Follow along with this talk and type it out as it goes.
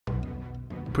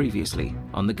Previously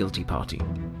on The Guilty Party.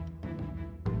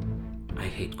 I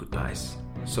hate goodbyes,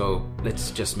 so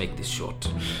let's just make this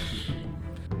short.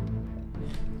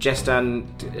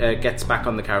 Jestan gets back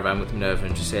on the caravan with Minerva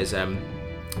and just says,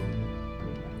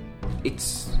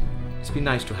 It's been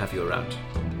nice to have you around,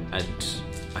 and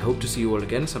I hope to see you all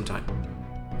again sometime.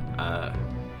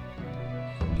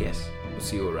 Yes, we'll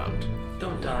see you around.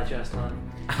 Don't die,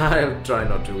 Jestan. I'll try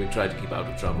not to. We try to keep out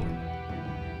of trouble.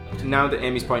 Now that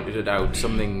Amy's pointed it out,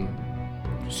 something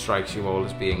strikes you all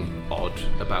as being odd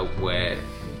about where,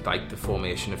 like, the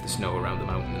formation of the snow around the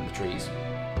mountain and the trees.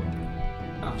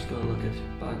 I'm just gonna look at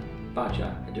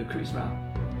Badger and do a crease round.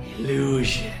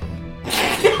 Illusion.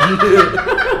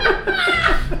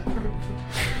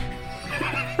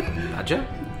 Badger?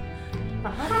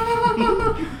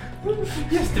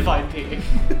 Yes, divine being.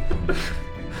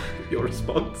 Your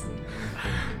response?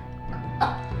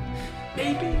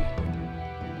 Maybe.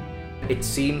 It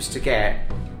seems to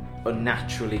get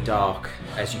unnaturally dark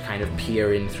as you kind of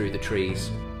peer in through the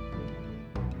trees.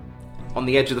 On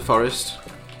the edge of the forest,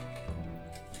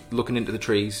 looking into the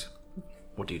trees,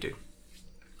 what do you do?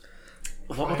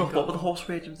 What were the horse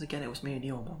raidings again? It was me and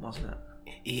you on one, wasn't it?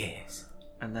 Yes.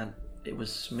 And then it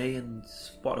was me and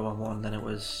Spotter on one, then it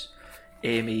was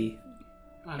Amy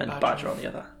and Badger on the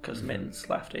other, because Mittens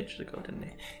left ages ago, didn't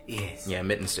he? Yes. Yeah,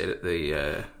 Mitten stayed at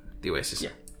the Oasis. Yeah.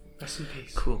 Rest in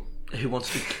peace. Cool. Who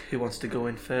wants to go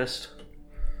in first?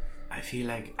 I feel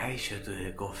like I should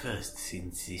go first,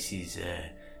 since this is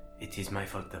it is my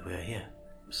fault that we're here.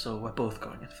 So we're both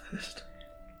going in first.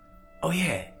 Oh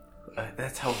yeah,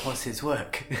 that's how horses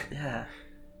work. Yeah.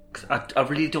 'Cause I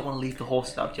really don't want to leave the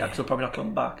horses out yet, because they're probably not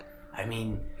coming back. I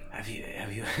mean, have you?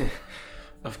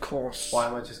 Of course. Why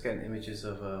am I just getting images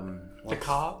of The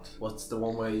cart? What's the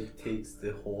one where he takes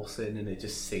the horse in and it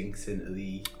just sinks into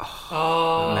the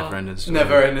Never-ending story.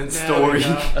 never-ending story?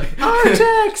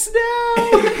 Artax,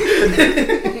 no!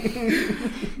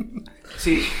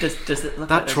 See, does it look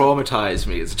That like traumatised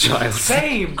me as a child.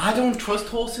 Same. I don't trust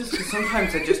horses because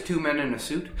sometimes they're just two men in a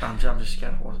suit. I'm just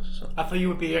scared of horses. So. I thought you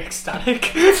would be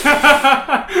ecstatic.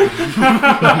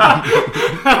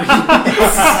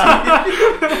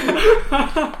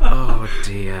 Oh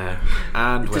dear.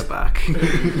 And we're back.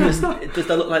 Does that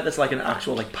look like there's like an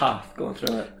actual like path going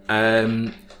through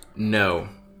it? No.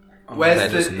 Where's There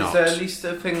does is not. there at least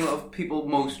a thing of people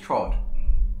most trod?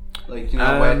 Like, you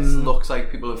know, where it looks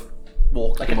like people have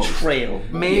walked Like the a most. trail.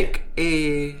 Make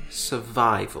a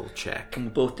survival check. And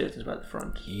we both did it about the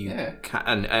front. You Yeah.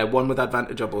 can, and one with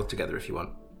advantage or both together if you want.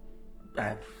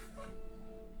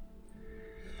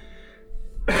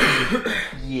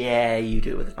 Yeah, you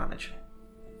do it with advantage.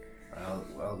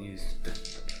 I'll use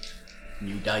the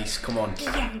new dice. Come on.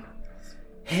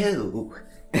 Hell,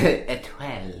 a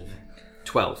 12.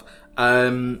 12.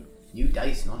 New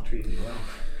dice, not really well.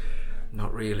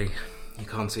 Not really. You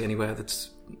can't see anywhere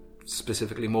that's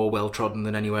specifically more well-trodden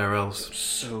than anywhere else.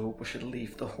 So we should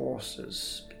leave the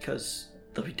horses because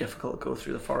they'll be difficult to go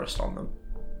through the forest on them.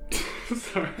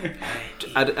 Sorry.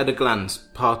 At a glance,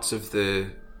 parts of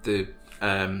the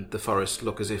forest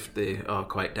look as if they are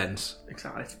quite dense.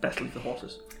 Exactly, it's best to leave the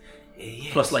horses.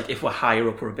 Yes. Plus, like, if we're higher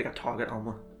up, we're a bigger target on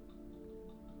them.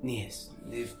 Yes,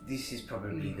 this is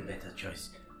probably the better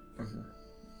choice. Mm-hmm.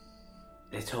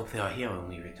 Let's hope they are here when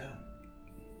we return.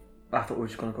 I thought we were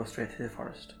just going to go straight to the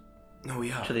forest. No,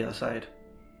 we are. To the other side.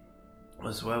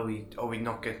 As well, are we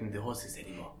not getting the horses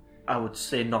anymore? I would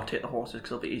say not take the horses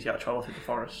because it'll be easier to travel through the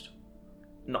forest.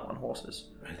 Not on horses.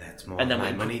 Well, that's more And then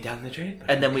my we- money down the drain.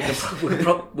 And then Yes.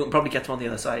 we'll probably get them on the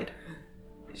other side.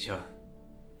 Sure.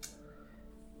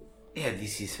 Yeah,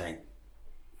 this is fine.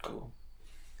 Cool.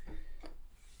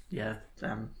 Yeah,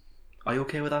 are you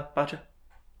okay with that, Badger?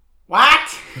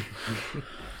 What?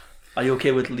 Are you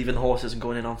okay with leaving the horses and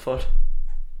going in on foot?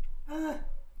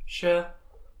 Sure.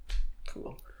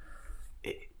 Cool.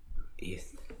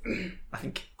 Yes. I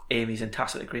think Amy's in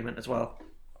tacit agreement as well.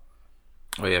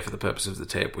 Oh yeah, for the purpose of the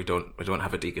tape, we don't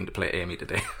have a deacon to play Amy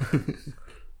today.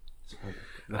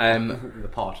 The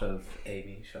part of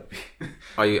Amy shall be.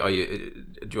 Are you?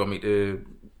 Do you want me to?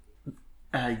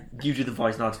 You do the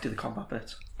voice and I'll just do the combat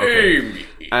bits.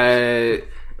 Okay.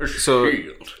 So,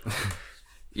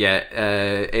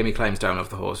 yeah, Amy climbs down off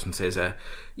the horse and says,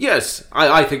 "Yes,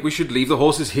 I think we should leave the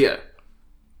horses here."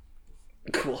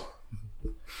 Cool.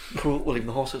 Cool, we'll leave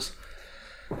the horses.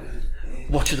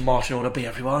 What should the marching order be,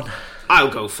 everyone? I'll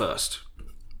go first.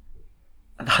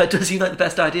 And that does seem like the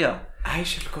best idea. I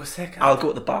should go second. I'll go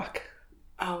at the back.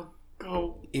 I'll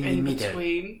go In in, the middle.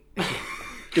 between.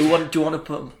 Do you want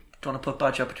to put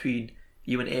Badger between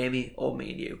you and Amy, or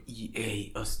me and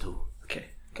you? Us two. Okay,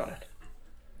 got it.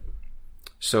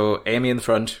 So Amy in the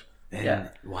front, Then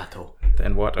Watto.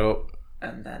 Then Watto.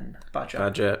 And then Badger.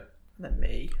 Badger. And then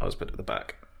me. Husband at the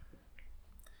back.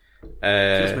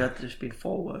 Feels weird to just be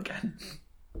forward again.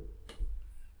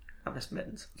 I missed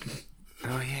Mittens.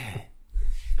 Oh yeah.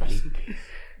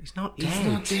 He's not He's dead.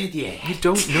 not dead yet. You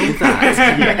don't know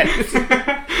that.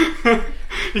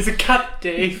 He's a cat,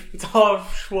 Dave. It's a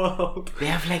harsh world. They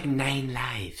have like 9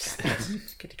 lives.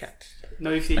 Kitty cat.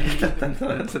 No, you've seen it.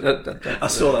 I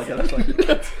saw that guy. That's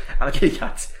like, I'm a kitty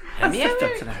cat.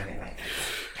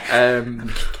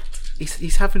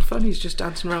 He's having fun. He's just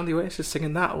dancing around the oasis,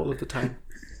 singing that all of the time.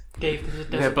 Dave, there's a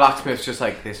The desert. blacksmith's just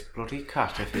like, this bloody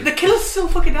cat. The killer's still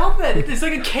fucking out there. It's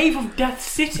like a cave of Death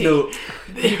City. No.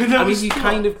 I mean, you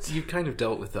kind of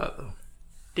dealt with that though.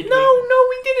 Did No,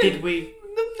 we didn't. Did we?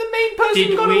 The main person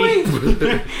Did got we? away.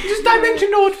 Just dimension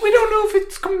note. We don't know if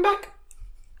it's coming back.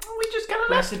 We just kind of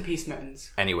Rest left. in peace,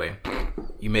 Mittens. Anyway,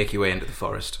 you make your way into the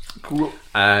forest. Cool.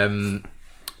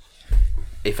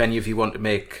 If any of you want to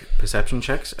make perception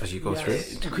checks as you go through.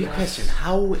 Quick question.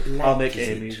 How light I'll make is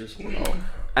Amy it? just.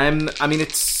 I mean,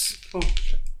 it's. Oh,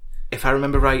 If I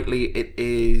remember rightly, it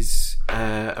is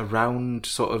around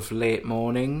sort of late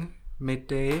morning,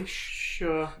 midday-ish.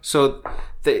 sure. So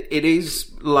it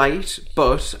is light,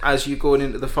 but as you're going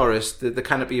into the forest, the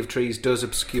canopy of trees does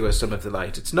obscure some of the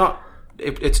light. It's not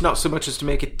so much as to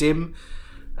make it dim,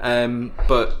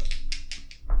 but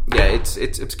yeah,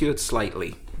 it's obscured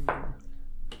slightly.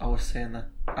 I was saying that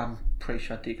I'm pretty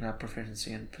sure Deacon had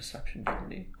proficiency in perception,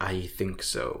 didn't he? I think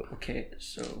so. Okay,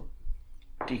 so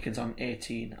Deacon's on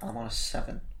 18, I'm on a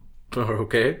 7.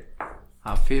 Okay.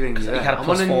 I'm feeling he had a I'm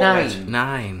plus on a 4 9.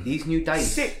 9. These new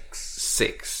dice.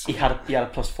 6. He had a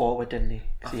plus 4 with, didn't he?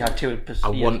 'Cause he had 2 in I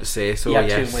want to say so. He had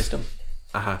 2 yes. in wisdom.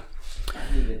 Uh-huh.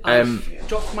 I've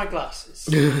dropped my glasses.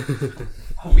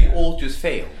 Have we all just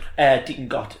failed? Deacon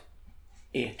got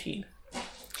 18.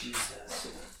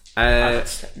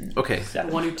 Okay. The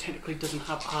one who technically doesn't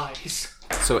have eyes.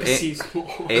 So Sees more.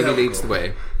 Amy leads the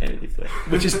way.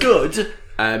 Which is good.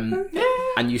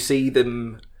 And you see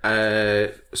them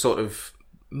sort of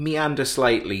meander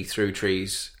slightly through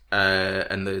trees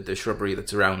and the shrubbery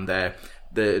that's around there.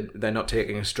 They're not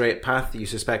taking a straight path. You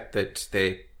suspect that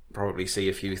they probably see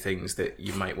a few things that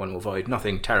you might want to avoid.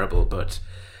 Nothing terrible, but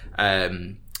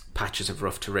patches of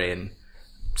rough terrain.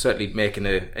 Certainly making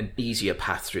an easier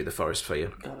path through the forest for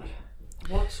you.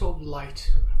 What sort of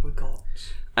light have we got?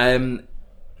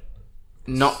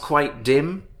 Not quite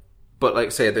dim, but like I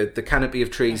say, the canopy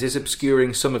of trees is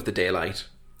obscuring some of the daylight.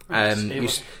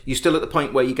 You're still at the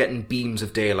point where you're getting beams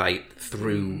of daylight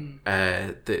through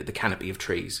the canopy of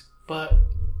trees. But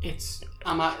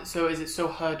so is it so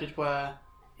herded where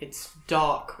it's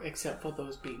dark except for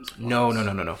those beams? No.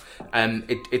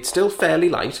 It's still fairly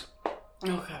light.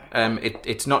 Okay.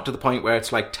 It's not to the point where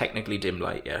it's like technically dim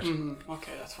light yet.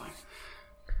 Okay, that's fine.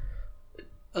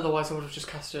 Otherwise, I would have just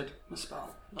casted a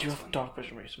spell. Do you have dark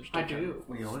vision research? I do.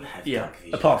 We all have Yeah, dark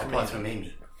vision. apart from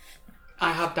Amy.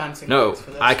 I have dancing No, lights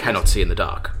for this. I cannot see in the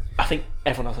dark. I think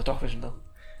everyone has a dark vision though.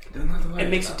 It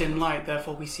makes a dim light,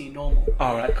 therefore we see normal.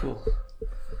 Alright, cool.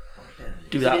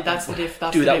 Do that. That's the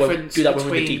difference Do that one with the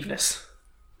between deepness.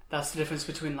 That's the difference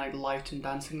between like light and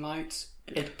dancing lights.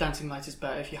 Dancing lights is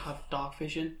better if you have dark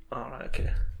vision. Alright,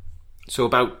 okay. So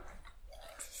about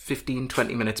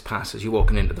 15-20 minutes pass as you're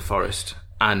walking into the forest,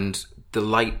 and the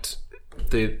light,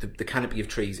 the canopy of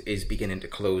trees is beginning to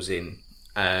close in.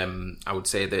 I would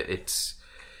say that it's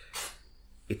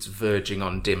verging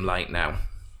on dim light now.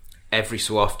 Every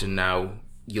so often now,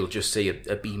 you'll just see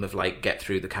a beam of light get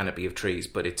through the canopy of trees,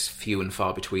 but it's few and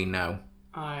far between now.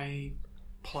 I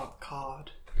pluck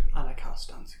card and I cast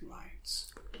dancing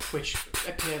lights, which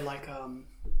appear like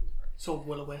sort of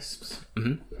will-o-wisps.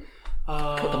 Mm-hmm.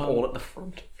 Put them all at the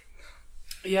front.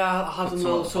 Yeah, I have them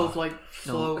little sort of like No,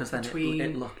 flow because then between.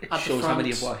 it at the shows how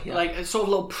many front, were here. Like a sort of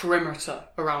little perimeter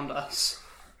around us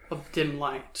of dim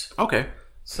light. Okay.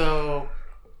 So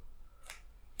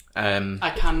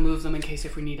I can move them in case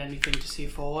if we need anything to see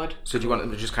forward. So do you want them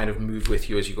to just kind of move with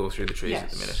you as you go through the trees at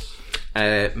the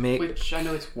minute? Make Which I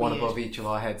know it's One weird. above each of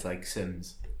our heads, like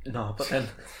Sims. No, but then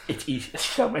it's easy.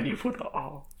 How many would there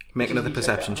are? make another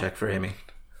perception check for Amy.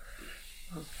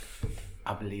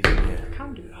 I believe in you. I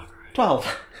can do that.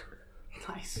 12.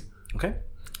 Nice. Okay.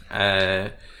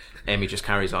 Amy just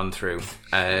carries on through.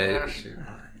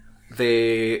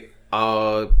 They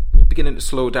are beginning to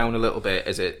slow down a little bit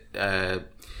as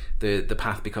the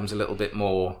path becomes a little bit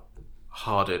more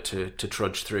harder to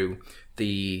trudge through.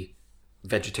 The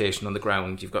vegetation on the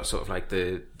ground, you've got sort of like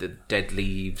the dead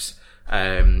leaves,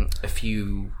 a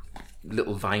few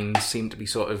little vines seem to be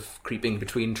sort of creeping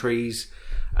between trees.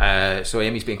 So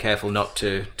Amy's being careful not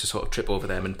to sort of trip over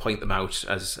them and point them out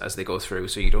as they go through,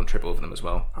 so you don't trip over them as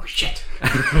well. Oh shit!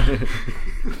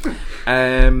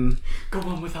 Go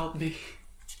on without me.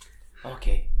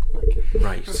 Okay.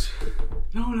 Right.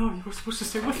 No, you were supposed to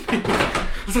stay with me.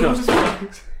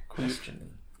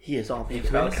 Question. He is our main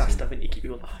spellcaster. We need to keep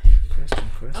you alive.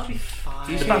 I'll be fine.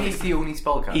 Do you think he's the only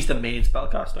spellcaster? He's the main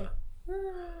spellcaster.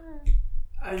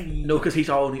 I mean, No, because he's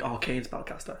our only arcane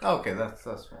spellcaster. Okay, that's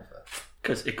more fair.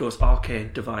 Because it goes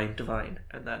arcane, divine,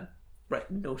 and then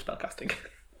no spellcasting.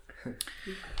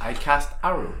 I cast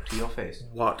arrow to your face.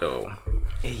 What? Oh.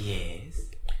 Yes.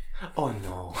 Oh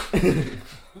no.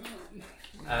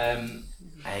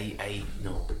 I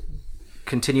no.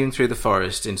 Continuing through the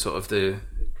forest in sort of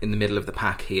in the middle of the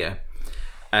pack here,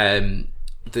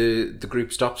 the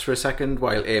group stops for a second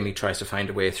while Amy tries to find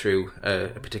a way through a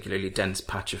particularly dense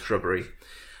patch of shrubbery.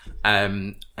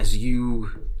 As you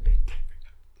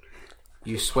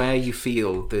swear you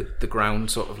feel the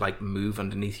ground sort of like move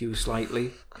underneath you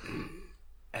slightly.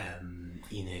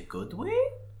 In a good way?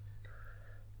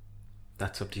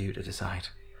 That's up to you to decide.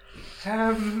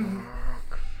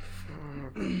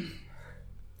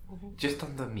 Just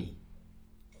under me.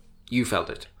 You felt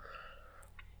it.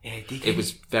 It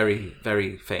was very,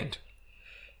 very faint.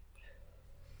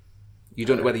 You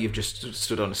don't know whether you've just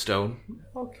stood on a stone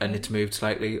and it's moved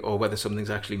slightly, or whether something's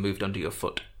actually moved under your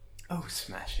foot. Oh,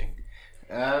 smashing.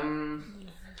 I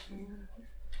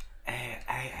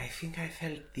think I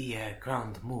felt the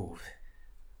ground move.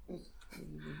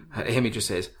 Amy just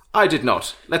says, "I did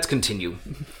not. Let's continue."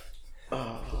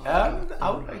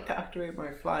 I would like to activate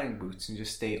my flying boots and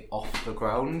just stay off the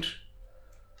ground.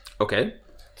 Okay.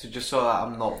 So just so that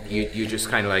I'm not... You're just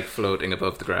kind of like floating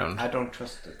above the ground. I don't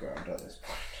trust the ground at this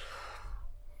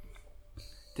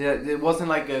point. It wasn't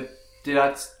like a...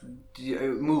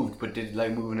 it moved, but did it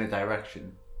like move in a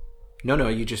direction? No,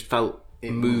 you just felt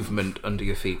movement under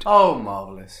your feet. Oh,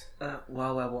 marvellous.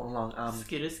 While we're walking along,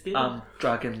 skitty. I'm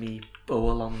dragging me bow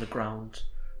along the ground,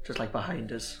 just like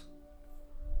behind us.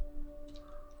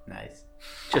 Nice.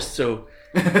 Just so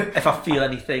if I feel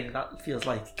anything that feels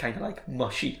like kind of like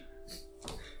mushy.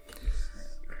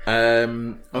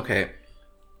 Okay.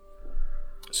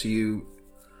 So you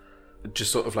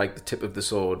just sort of like the tip of the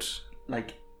sword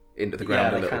Like into the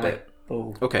ground a little bit. Like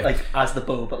bow. Okay. Like as the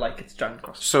bow, but like it's dragged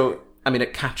across. So, I mean,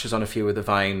 it catches on a few of the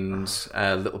vines,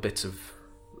 little bits of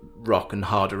rock and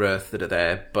harder earth that are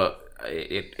there, but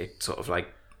it sort of like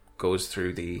goes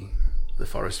through the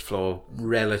forest floor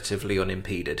relatively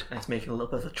unimpeded. And it's making a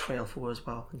little bit of a trail for as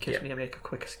well, in case we need to make a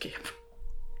quick escape.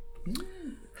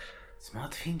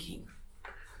 Smart thinking.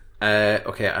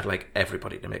 Okay, I'd like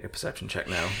everybody to make a perception check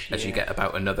now, as you get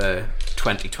about another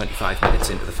 20-25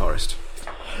 minutes into the forest.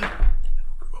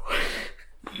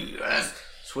 Yes.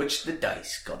 Switch the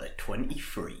dice. Got a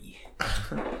 23.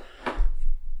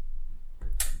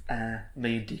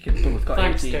 Me and Deacon both got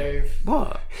Thanks, 18. Dave.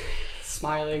 What?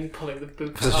 Smiling, pulling the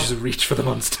boots Let's up. just reach for the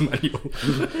monster manual.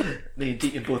 Me and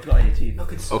Deacon both got 18. Not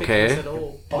conspicuous Okay. at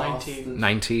all. 19.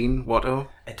 19, what? Oh,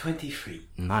 A 23.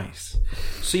 nice.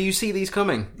 So you see these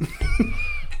coming.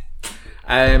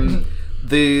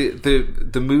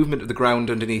 The movement of the ground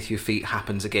underneath your feet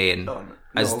happens again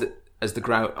as the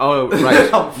ground. Oh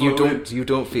right, you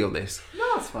don't feel this.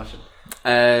 No, smashing.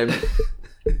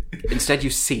 Instead, you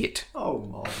see it. Oh,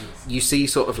 marvellous. You see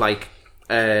sort of like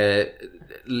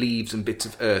leaves and bits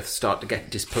of earth start to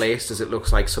get displaced as it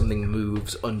looks like something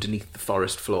moves underneath the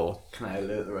forest floor. Can I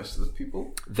alert the rest of the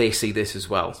people? They see this as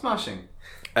well, Smashing.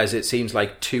 as it seems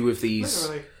like two of these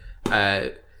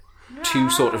Literally. two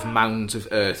sort of mounds of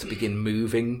earth begin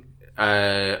moving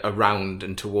around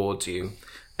and towards you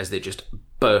as they just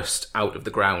burst out of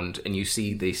the ground, and you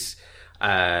see this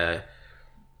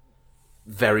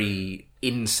very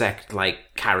insect-like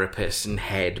carapace and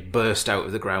head burst out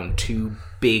of the ground. Two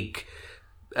big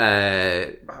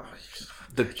the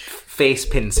face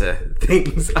pincer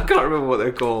things. I can't remember what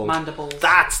they're called. Mandibles.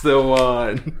 That's the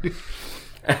one.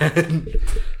 And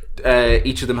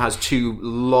each of them has two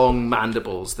long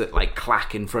mandibles that like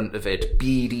clack in front of it,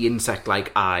 beady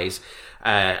insect-like eyes,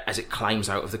 as it climbs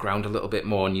out of the ground a little bit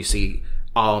more, and you see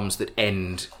arms that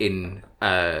end in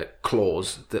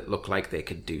claws that look like they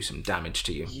could do some damage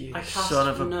to you. You I cast son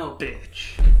of a no.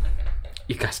 bitch.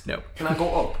 You cast no. Can I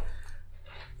go up?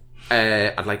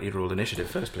 I'd like you to roll initiative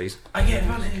first, please. I get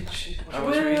advantage. I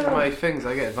was reading my things.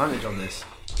 I get advantage on this.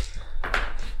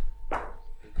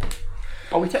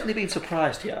 Are we technically being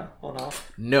surprised here or not?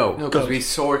 No. No, because we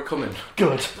saw it coming.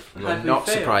 Good. You're Had we not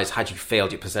failed? surprised. Had you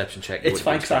failed your perception check, you It's wouldn't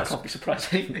fine be because I surprised. can't be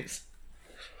surprised anyways.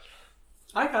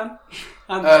 I can.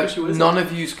 And especially with None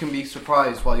of yous can be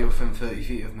surprised while you're within 30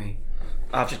 feet of me.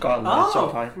 I've just got a lot so Oh,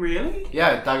 far. really?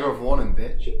 Yeah, dagger of warning,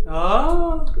 bitch.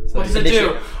 Oh. What does it do?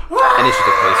 Initiative,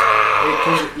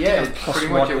 please. It's Plus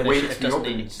pretty one much to it wakes initiative, me up doesn't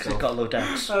and it? 'Cause stuff. it's got low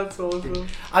dex. That's awesome.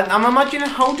 And I'm imagining,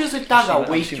 how does a dagger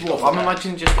Actually, wake you up? I'm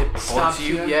imagining just it prods Stabs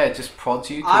you. you. Yeah, it just prods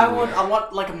you. I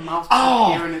want like a mouth to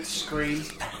hear and it scream.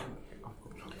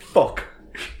 Fuck.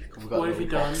 What have you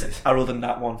done? I rolled a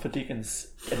nat 1 for Deacon's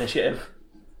initiative.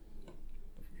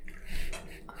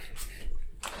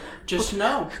 Just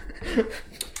no.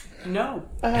 No.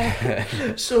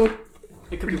 So,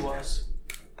 It could be worse.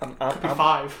 I'm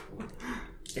 5.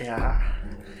 yeah.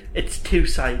 It's two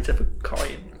sides of a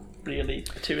coin, really.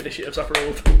 2 initiatives I've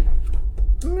rolled.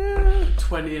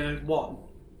 20 and 1.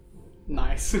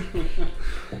 Nice.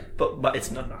 But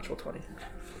it's not natural 20.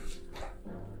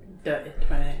 Dirty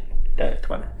 20.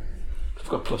 20. I've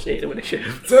got plus 8 to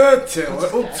initiative. 30,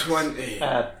 little 20.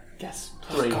 Yes.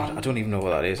 3. I don't even know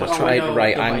what that is. I Oh, tried no, to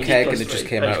write no, Ankeg plus and it just three.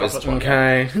 came Oh, out it's as plus one.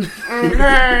 okay.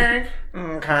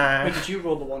 Okay. Wait, did you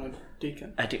roll the 1 in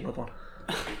Deacon? I didn't roll 1.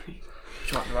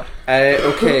 Which one did I?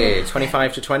 Okay,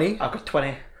 25 to 20. I've got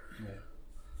 20.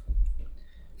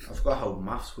 I forgot how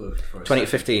maths worked for a 20 to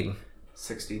second. 15.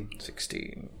 16.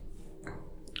 16.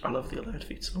 I love the alert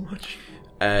feat so much.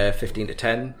 15 to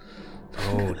 10.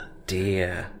 Oh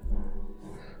dear.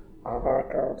 Oh my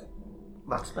god.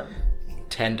 That's them.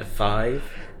 10 to 5.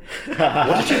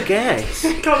 What did you get?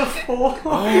 Got a 4.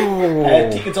 Oh.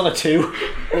 Deacon's on a 2.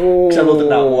 Oh. Because I rolled a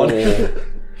nat 1.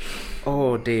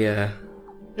 Oh dear.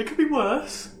 It could be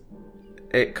worse.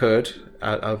 It could.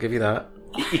 I'll give you that.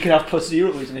 You can have plus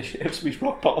 0 with initiatives, we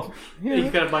rock bottom. You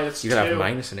could have minus 2. You could have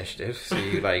minus initiative, so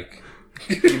you like.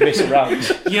 You miss a round.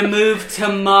 You move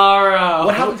tomorrow.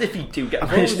 What happens if you do get a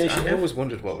I've minus always, I've initiative? always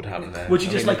wondered what would happen there. Would you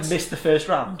I just mean, like miss the first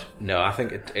round? No, I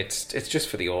think it's just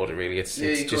for the order, really. It's Yeah,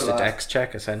 you just go a last. dex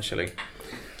check, essentially.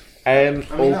 I mean,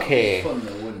 Okay. that would be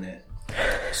fun though, wouldn't it?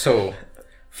 So,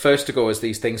 first to go as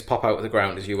these things pop out of the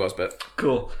ground as you was, but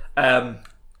Cool. I'm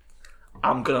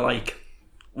gonna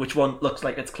which one looks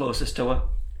like it's closest to her?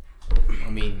 I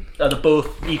mean, Are they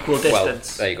both equal well,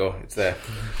 distance? there you go. It's there.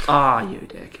 You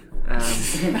dick.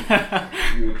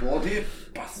 you bloody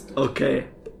bastard. Okay,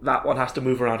 that one has to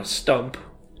move around a stump.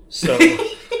 So,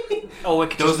 Oh, it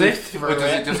could Does just it? move through Or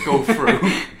does it just go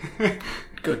through?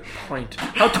 good point.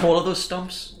 How tall are those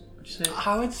stumps? Would you say?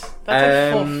 How it's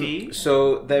that's like 4 feet.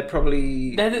 So they're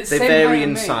probably They're the they same height vary as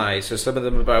in me. size. So some of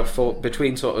them are about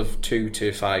between sort of 2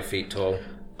 to 5 feet tall.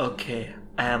 Okay.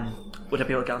 Would I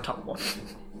be able to get on top of one?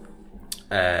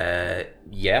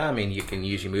 Yeah, I mean you can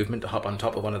use your movement to hop on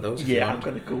top of one of those. If you Yeah, I'm want.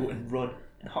 gonna go and run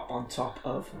and hop on top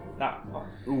of that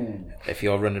one. If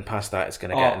you're running past that, it's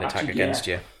going to get an attack actually, against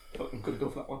you. I'm gonna go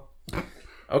for that one.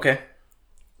 Okay,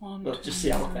 Let's just see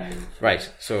how it there.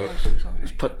 right. So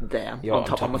Just put them you're on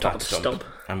top of that the stump.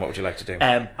 And what would you like to do?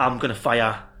 I'm gonna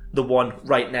fire the one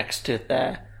right next to it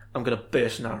there. I'm gonna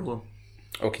burst and arrow him.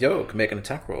 Okie doke. Make an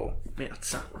attack roll. Make that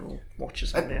sack roll. Watch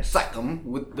us on this. Attack them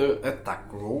with the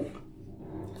attack roll.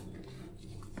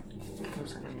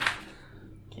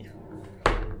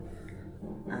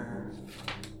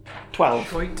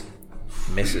 12.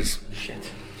 Misses. Shit.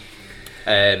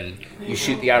 You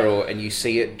shoot the arrow and you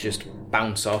see it just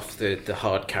bounce off the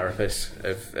hard carapace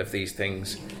of these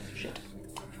things. Shit.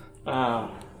 Yeah.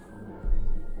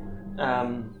 I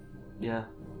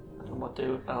don't know what to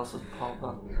do else as part of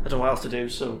that. I don't know what else to do,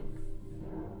 so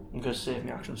I'm going to save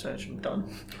my action search and I'm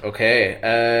done.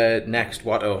 Okay, next,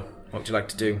 Watto. What would you like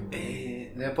to do?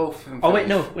 They're both. Oh wait,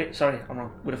 no, wait, sorry, I'm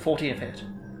wrong. Would a 14 have hit?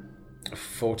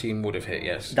 14 would have hit,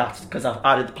 yes. That's because I've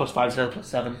added the plus 5 instead of plus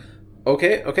 7.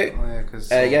 Okay. Oh, yeah,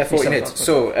 because. Yeah, 14 Yourself, hits. that's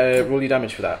So, roll your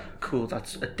damage for that. Cool,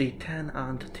 that's a d10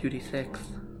 and 2d6.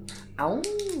 Ow!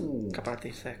 About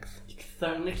d6.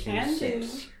 Certainly can do.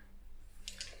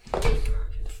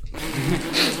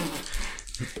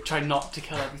 Try not to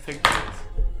kill everything.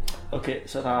 Okay,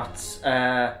 so that's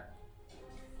 9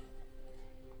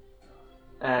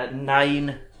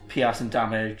 piercing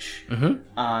damage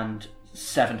and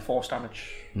 7 force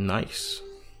damage. Nice.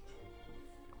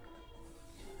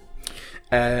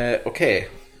 Okay.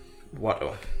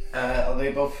 Watto. Are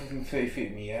they both within 30 feet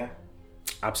of me, yeah?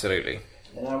 Absolutely.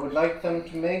 And I would like them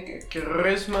to make a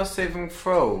charisma saving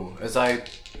throw as I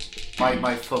bite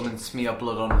my thumb and smear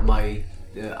blood onto my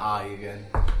eye again.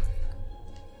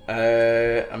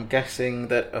 I'm guessing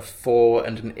that a 4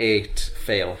 and an 8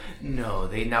 fail. No,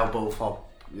 they now both are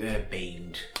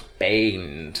baned.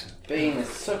 Baned. Bane is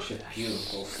such a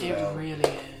beautiful It spell.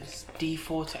 really is.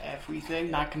 D4 to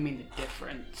everything. That can mean the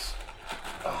difference.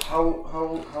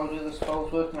 How do the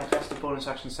spells work? Can I cast a bonus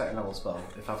action second level spell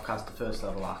if I've cast the first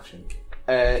level action?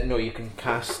 No, you can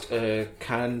cast a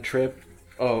cantrip.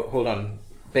 Oh, hold on.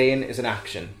 Bane is an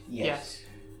action. Yes.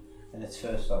 And it's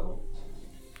first level.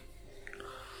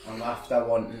 I'm after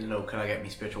wanting to know, can I get my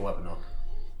spiritual weapon up?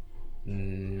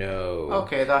 No.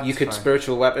 Okay, that's You could fine.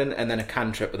 spiritual weapon and then a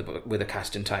cantrip with a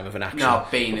casting time of an action. No,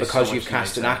 Bane But is because so you've much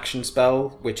cast an nicer. action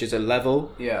spell, which is a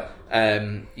level, Yeah.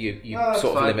 you No, that's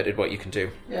sort of fine. limited what you can do.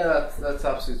 Yeah, that's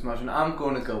absolutely smashing. I'm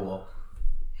going to go up.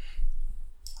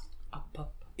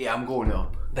 Up. Yeah, I'm going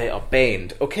up. They are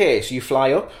baned. Okay, so you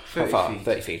fly up. How 30 far? feet.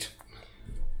 30 feet.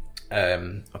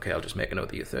 Okay, I'll just make a note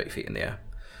that you're 30 feet in the air.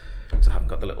 Because I haven't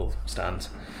got the little stands.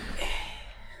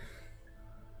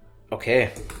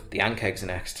 Okay, the Ankegs are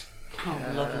next. Oh,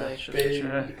 lovely.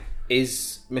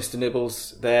 Is Mr.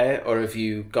 Nibbles there, or have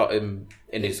you got him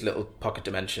in his little pocket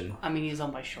dimension? I mean, he's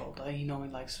on my shoulder. He normally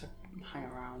likes to hang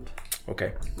around.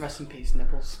 Okay. Rest in peace,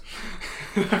 Nibbles.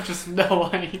 I have just no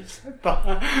why he said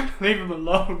that. Leave him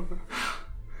alone.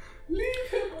 Leave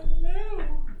him alone.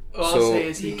 All I'll So- say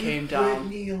is he came down.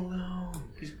 me alone.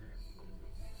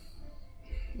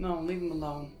 No, leave him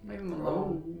alone. Leave him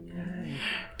alone.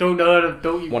 Don't hurt him.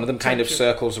 Don't you? One of them kind of touch him.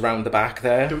 circles around the back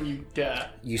there. Don't you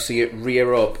dare. You see it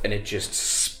rear up and it just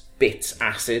spits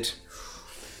acid.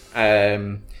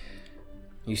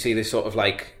 You see this sort of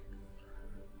like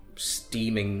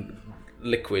steaming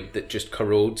liquid that just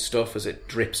corrodes stuff as it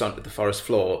drips onto the forest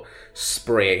floor,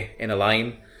 spray in a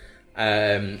line.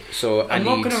 So I'm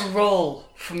not going to roll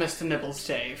for Mr. Nibbles,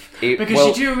 Dave, It- because well-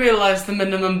 you do realise the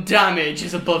minimum damage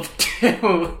is above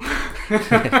 2.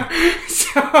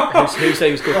 So Who say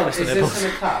he was good for Is Mr. this Nibbles? an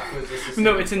attack? Or is this a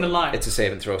no, it's in the line. It's a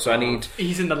saving throw. So I need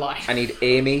He's in the line.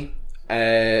 Amy,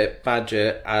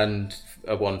 Badger, and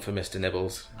a 1 for Mr.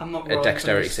 Nibbles. I'm not A rolling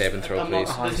dexterity for saving throw, I'm not-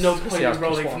 please. There's no It's point the in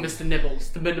rolling for plus Mr. Nibbles.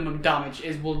 The minimum damage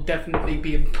will definitely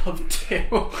be above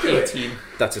 2. 18.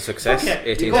 That's a success. Okay.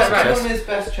 18 You is a got success. on his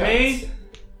best chance.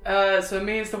 Me? So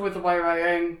me is the with the white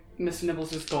writing. Mr.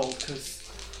 Nibbles is gold because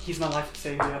he's my life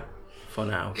savior. For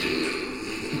now.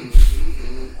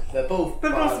 They're both.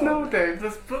 There's bad both no, on. Dave.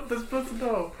 There's both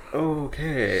no.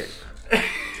 Okay.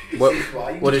 What, This is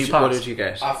why. what, did you you, what pass? did you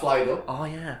get? I flied up. Oh,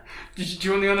 yeah. Do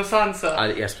you want the honest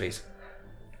answer? Yes, please.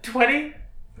 20?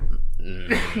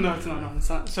 No, it's not an honest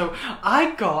answer. So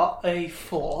I got a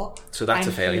 4. So that's a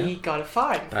and failure. He got a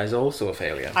 5. That is also a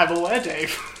failure. I'm aware,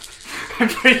 Dave. I'm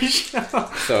pretty sure.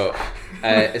 So,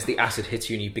 as the acid hits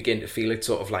you and you begin to feel it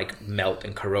sort of like melt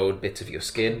and corrode bits of your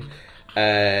skin,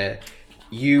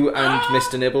 you and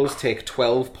Mr. Nibbles take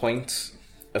 12 points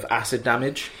of acid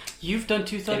damage. You've done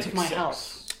 2/3 of my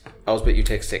health. Osbert, you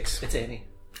take 6. It's Amy.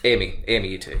 Amy,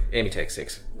 you take. Amy takes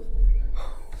 6.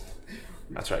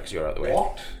 That's right, because you're out of the way.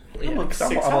 What? Yeah, on 'cause I'm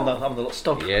 6 on the little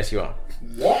stump. Yes, you are.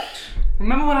 What?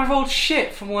 Remember when I rolled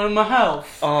shit from one of my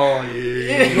health? Oh,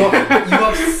 yeah. You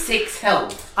have 6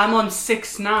 health. I'm on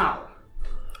 6 now.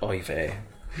 Oy vey.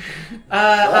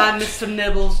 And Mr.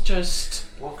 Nibbles just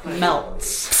What kind of-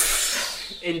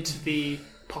 melts into the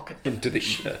pocket. Into the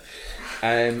ether.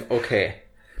 Okay.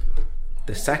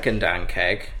 The second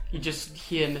Ankeg. You just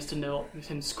hear Mr. Nibbles,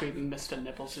 him screaming Mr.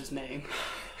 Nibbles' name.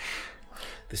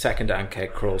 The second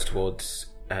Ankeg crawls towards.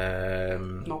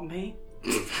 Not me.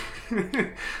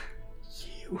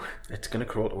 It's going to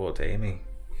crawl towards Amy.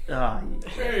 Ah,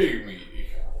 Amy.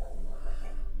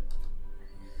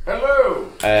 Hello.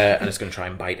 And it's going to try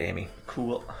and bite Amy.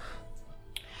 cool.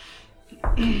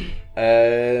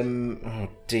 Oh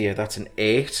dear, that's an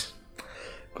 8.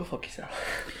 Go fuck yourself.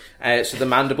 So the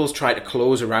mandibles try to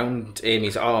close around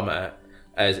Amy's armor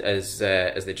as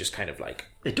they just kind of like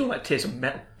They don't like taste of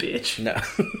metal, bitch. no,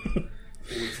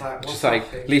 What's that? just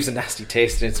like leaves a nasty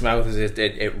taste in its mouth as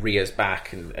it rears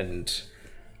back and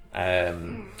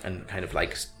kind of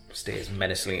like stays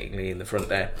menacingly in the front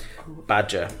there.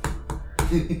 Badger.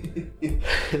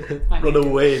 Run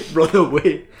away. Run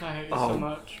away. I hate you so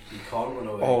much. You can't run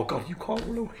away. Oh, God, you can't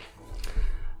run away.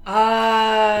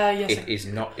 Yes. It is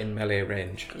not in melee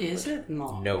range. Is it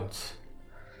not? No.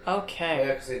 Okay.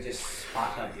 Yeah, because they just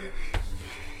spat at you.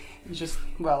 Just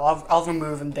I'll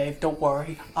remove him, Dave. Don't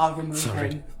worry. I'll remove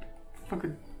him.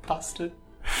 Fucking bastard.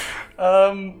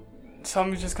 So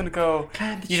I'm just gonna go.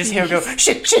 You just hear him go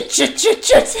shit, shit, shit, shit,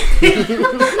 shit.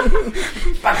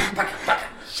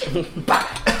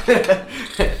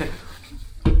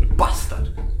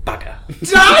 Bastard. Bagger.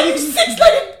 Die, you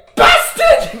six-legged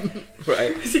bastard!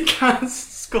 Right. He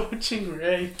casts Scorching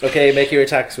Ray. Okay, make your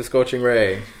attacks with Scorching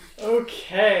Ray.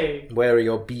 Okay. Where are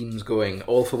your beams going?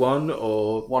 All for one,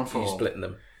 or One for are you all. splitting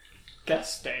them?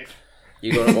 Guess, Dave.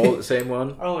 You got them all at the same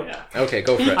one? Oh yeah. Okay,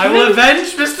 go for it. I will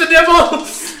avenge Mr.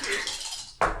 Nibbles!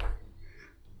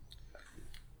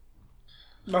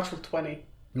 Natural 20.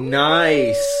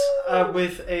 Nice.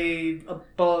 With a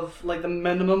above, like the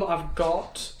minimum I've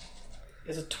got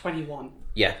is a 21.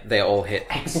 Yeah, they all hit.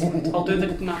 Excellent. I'll do the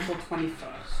natural 20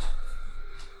 first.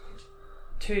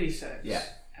 2d6. Yeah.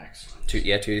 Excellent.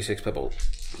 2d6 per bolt.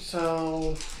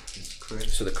 So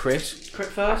So the crit. crit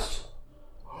first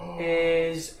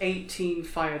is 18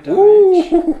 fire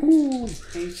damage. Ooh.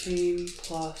 18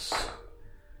 plus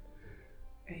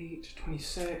 8,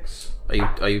 26.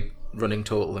 Are you running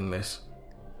totaling this?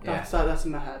 That's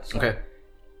in my head. So. Okay.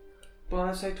 Well,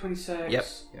 let's say 26.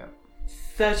 Yep.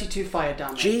 32 fire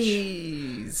damage.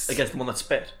 Jeez. Against the one that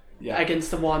spit. Yeah.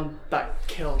 Against the one that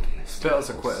killed Mr. Spitters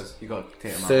are quitters. You got to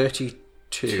take them out. 32.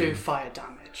 2 fire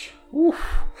damage.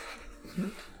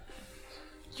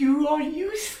 You are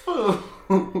useful.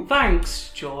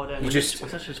 Thanks, Jordan. You just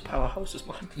Was that just powerhouses,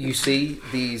 man? you see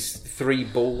these 3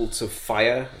 bolts of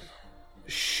fire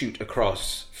shoot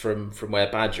across from where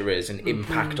Badger is and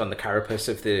impact on the carapace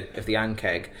of the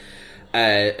Ankeg.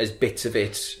 As bits of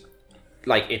it,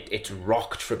 like it's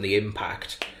rocked from the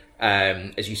impact.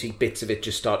 As you see bits of it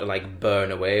just start to like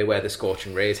burn away where the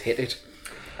scorching rays hit it.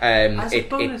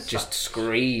 It just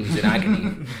screams in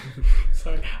agony.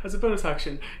 Sorry, as a bonus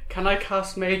action, can I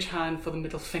cast Mage Hand for the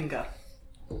middle finger?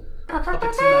 Up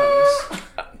its nose.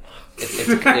 It's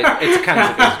a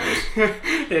cancer.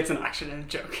 It's an action and a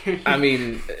joke. I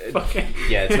mean, Okay.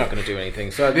 yeah, it's not going to do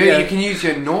anything. So Yeah, you can use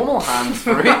your normal hands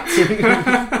for it.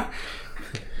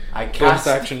 I bonus cast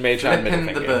action, Mage Hand, middle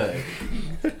flipping finger.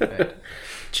 the bird.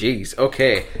 Jeez.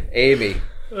 Okay, Amy.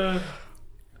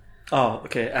 Oh,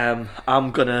 okay.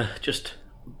 I'm gonna just.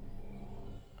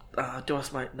 Do I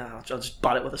smite? Nah, I'll just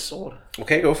bat it with a sword.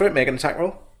 Okay, go for it. Make an attack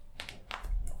roll.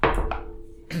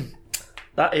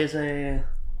 That is a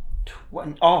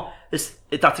 20. Oh,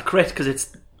 that's a crit because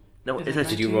it's. No, Is is it it?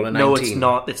 Did you roll a 19? No, it's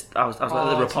not. It's I was like the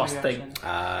it's a riposte thing.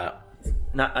 reaction.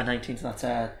 Not a 19, so that's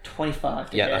a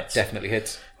 25. Yeah, to that hit. definitely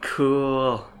hits.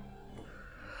 Cool.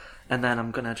 And then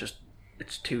I'm gonna just.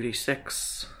 It's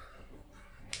 2d6.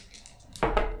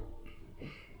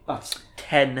 That's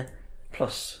 10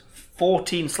 plus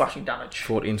 14 slashing damage.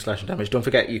 14 slashing damage. Don't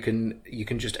forget, you can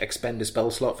just expend a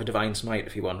spell slot for Divine Smite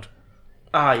if you want.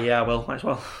 Ah, yeah, well, might as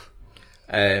well.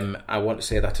 I want to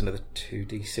say that's another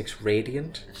 2d6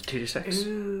 radiant. It's 2d6.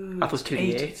 Ooh, That was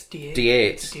 2d8. It's D8. D8.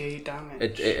 It's D8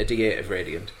 damage. A d8 of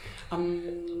radiant.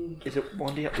 Is it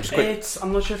 1d8? Which is quick.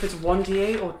 I'm not sure if it's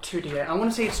 1d8 or 2d8. I want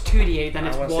to say it's 2d8, then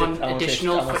it's one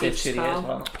additional for each as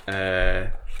spell. well.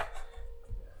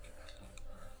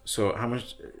 So how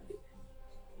much?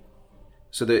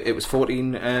 So it was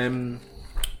 14.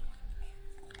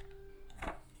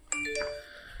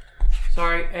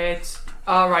 Sorry, it's...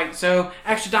 Alright, so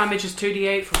extra damage is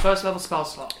 2d8 for first level spell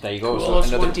slot. There you go. Plus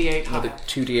So another 1d8 another higher.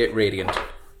 2d8 radiant.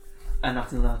 And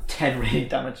that's another 10 radiant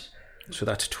damage. So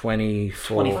that's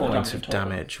 24 24 points of damage in total.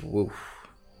 damage. Woof.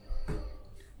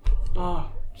 Oh,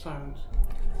 silence.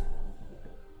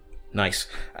 Nice.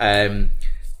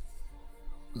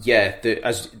 Yeah,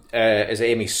 as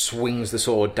Amy swings the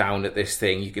sword down at this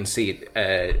thing, you can see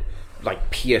it like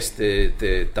pierce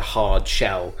the hard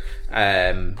shell,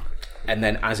 and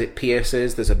then as it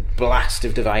pierces, there's a blast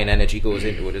of divine energy goes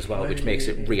into it as well, which makes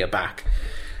it rear back.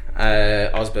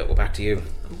 Osbert, we're back to you.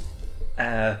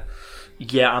 Yeah,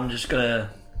 I'm just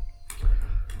gonna.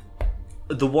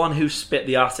 The one who spit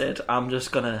the acid, I'm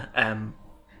just gonna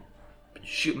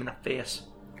shoot him in the face.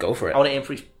 Go for it. I want to aim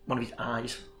for one of his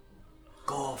eyes.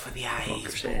 Go for the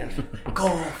eyes. Save. Go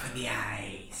for the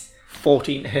eyes.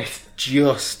 14 hit.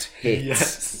 Just hits.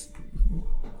 Yes.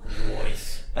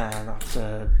 Voice. And that's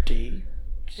a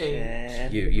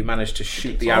D10. You managed to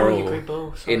shoot the Oh, arrow you great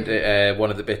bow, sorry. into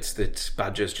one of the bits that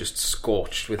Badger's just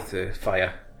scorched with the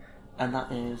fire. And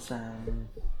that is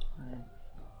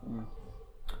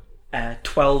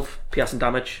 12 piercing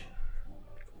damage.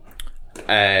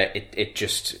 It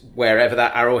just, wherever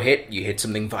that arrow hit, you hit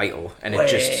something vital, and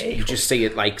you just see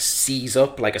it like seize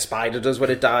up like a spider does when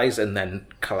it dies, and then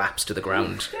collapse to the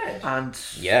ground. And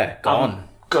Yeah, gone. I'm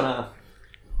gonna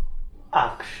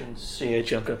action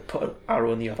surge. I'm gonna put an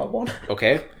arrow in the other one.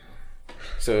 Okay.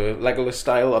 So Legolas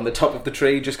style on the top of the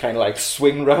tree, just kind of like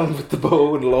swing round with the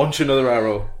bow and launch another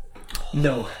arrow.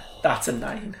 No, that's a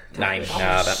 9. 9.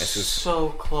 Nah, that misses. So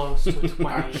close to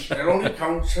 20. It only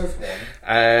counts as one.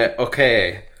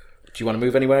 Okay. Do you want to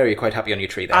move anywhere, or are you quite happy on your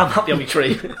tree there? I'm happy on my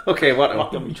tree. Okay, what? I'm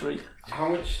happy on my tree. How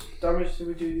much damage did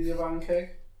we do to the Divine Cake?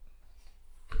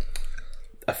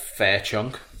 A fair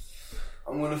chunk.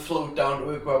 I'm going to float down to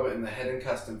it, grab it in the head and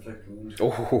cast Inflict Wound.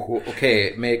 Oh,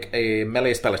 okay. Make a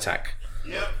melee spell attack.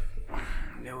 Yep.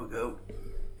 There we go.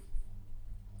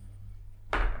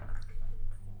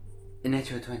 A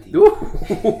natural 20.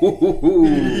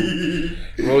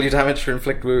 Roll your damage for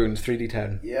inflict wounds,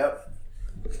 3d10. Yep.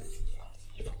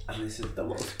 And this is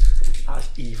doubled. That's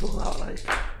evil, that, like.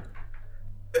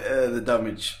 The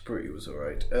damage pretty was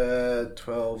alright.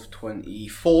 12, 20,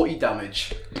 40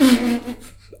 damage.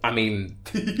 I mean,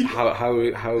 how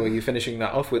are you finishing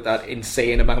that off with that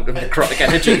insane amount of necrotic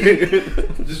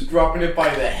energy? Just grabbing it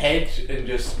by the head and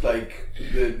just like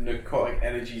the necrotic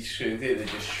energy straight in, it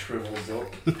just shrivels up.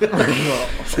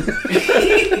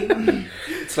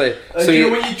 It's like, so you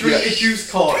know when you drink a juice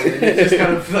carton and it just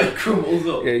kind of like crumbles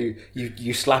up. Yeah,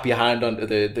 you slap your hand onto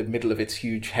the middle of its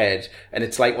huge head, and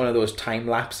it's like one of those time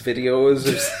lapse videos.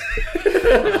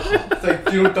 It's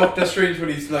like, you know, Doctor Strange when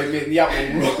he's like making the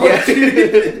apple roll.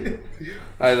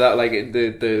 Yeah. That like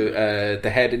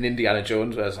the head in Indiana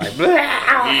Jones where it's like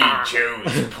He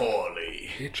chose poorly.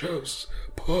 He chose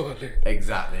poorly.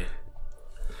 Exactly.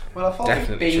 Well, I thought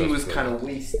Definitely Bane chose was poorly. kind of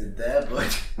wasted there,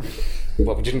 but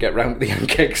Well, we didn't get round to the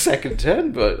Ankeg's second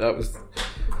turn, but that was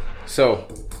so.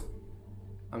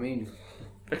 I mean,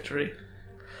 Victory.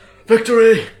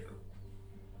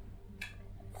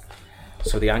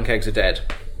 So the Ankegs are dead.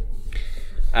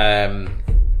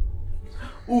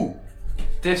 ooh,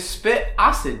 they spit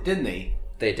acid, didn't they?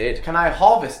 They did. Can I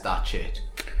harvest that shit?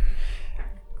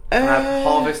 Can I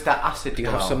harvest that acid? Do you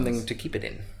have grounds? something to keep it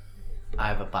in? I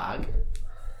have a bag.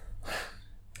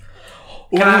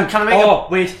 Can I make Oh,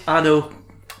 wait, I know.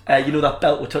 You know that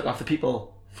belt we took off the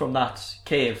people from that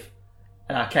cave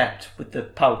and I kept with the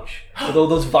pouch with all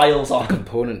those vials on?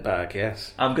 Component bag,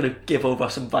 yes. I'm going to give over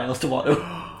some vials to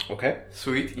Watto. Okay.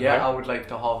 Sweet. Yeah, Okay. I would like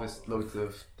to harvest loads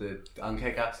of the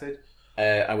ankeg acid.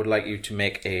 I would like you to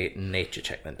make a nature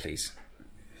check then, please.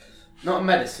 Not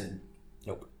medicine.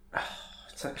 Nope.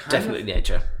 It's like Definitely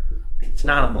nature. It's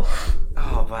an animal.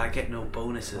 Oh, but I get no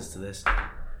bonuses to this.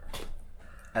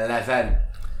 11.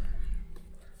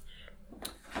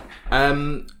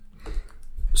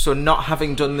 So not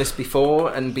having done this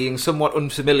before and being somewhat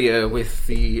unfamiliar with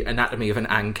the anatomy of an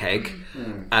ankeg,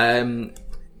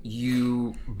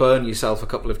 you burn yourself a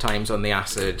couple of times on the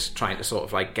acid, trying to sort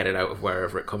of like get it out of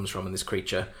wherever it comes from in this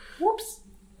creature. Whoops.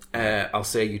 I'll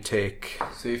say you take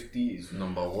Safety is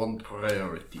number one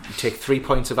priority. 3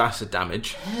 points of acid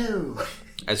damage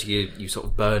as you sort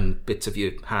of burn bits of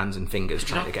your hands and fingers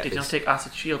trying to get Did you not this. take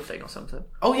acid shield thing or something?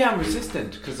 Oh yeah, I'm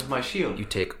resistant because of my shield. You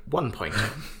take 1 point.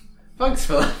 Thanks,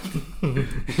 Phil.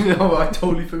 No, I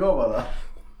totally forgot about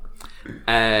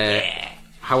that.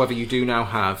 However, you do now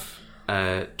have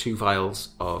 2 vials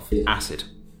of acid.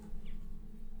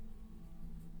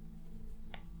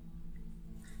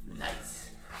 Nice.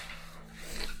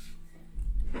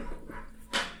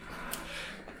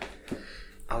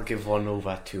 I'll give one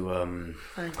over to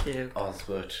Thank you.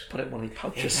 Osbert. Put it in one of the Hey,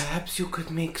 pouches. perhaps you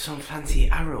could make some fancy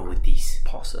arrow with these.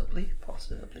 Possibly.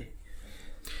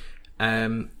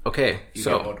 Okay, You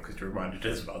so get one because you reminded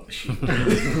us about the sheep.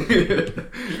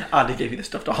 And he gave you the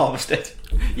stuff to harvest it.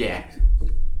 Yeah.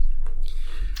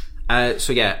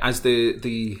 So yeah, as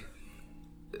the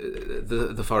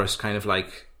forest kind of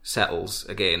like settles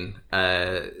again,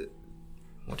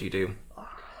 what do you do?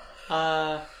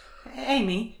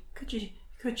 Amy, could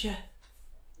you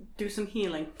do some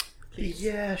healing, please?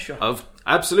 Yeah, sure.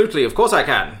 Absolutely, of course I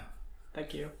can.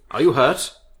 Thank you. Are you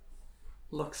hurt?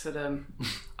 Looks at him.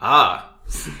 Ah,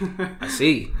 I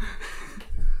see.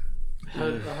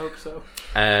 I hope so.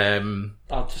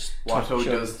 I'll just Watto touch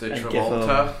him does the and give him-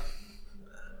 Travolta.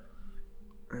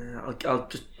 I'll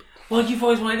just. Well, you've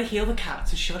always wanted to heal the cat,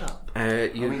 so shut up.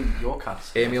 I mean, your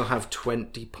cat's. Amy will have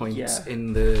 20 points Yeah.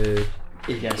 in the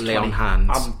He gets lay on 20. hands.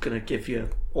 I'm gonna give you.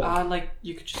 All, Like,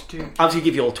 you could just do... I'm gonna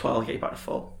give you all 12. Get you back to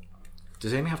full.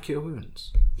 Does Amy have cure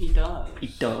wounds? He does. He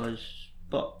does,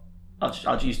 but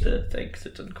I'll use the thing because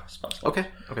it doesn't cost much. Okay.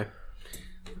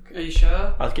 Are you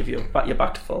sure? I'll give you back. You're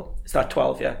back to full. Is that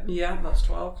 12? Yeah. Yeah, that's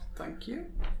 12. Thank you.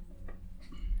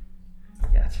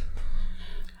 Yeah.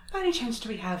 By any chance do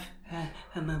we have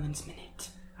a moment's minute?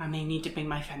 I may need to bring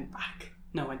my friend back.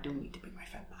 No, I do need to bring my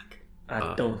friend back.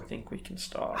 I don't think we can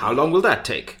start. How long will that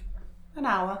take? An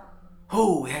hour.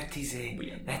 Oh, that is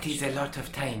a lot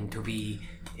of time to be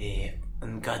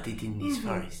unguarded in this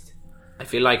forest. I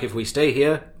feel like if we stay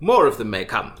here, more of them may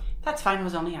come. That's fine, I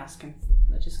was only asking.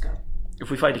 Let's just go.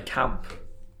 If we find a camp,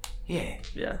 Yeah.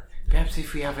 yeah. Perhaps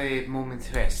if we have a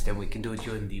moment's rest, then we can do it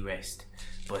during the rest.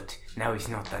 But now is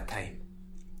not that time.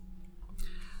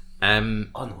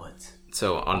 Onwards.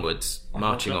 So onwards,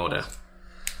 marching order.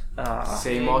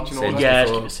 Same marching Same. order. Yeah,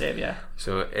 before. keep it same. Yeah.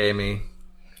 So Amy,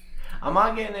 Am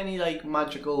I getting any like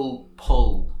magical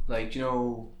pull? Like, do you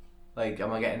know, like,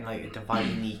 am I getting like a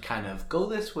divinely kind of go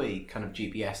this way kind of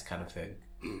GPS kind of thing?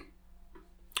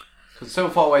 Because so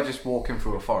far we're just walking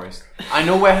through a forest. I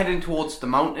know we're heading towards the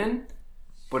mountain,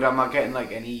 but am I getting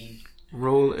like any?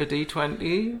 roll a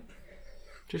d20.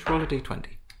 Just roll a d20.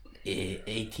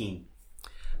 18.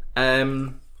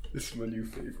 This is my new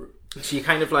favourite. So you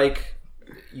kind of like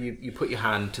you put your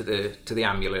hand to the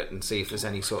amulet and see if there's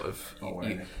any sort of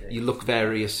you look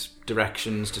various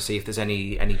directions to see if there's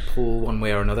any pull one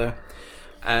way or another.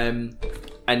 And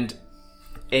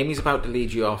Amy's about to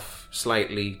lead you off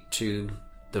slightly to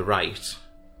the right.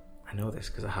 I know this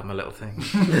because I have my little thing.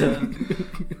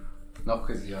 Not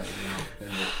because you're.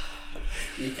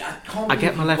 I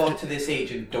get my left. Got to this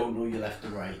age and don't know your left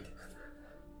and right.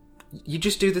 You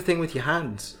just do the thing with your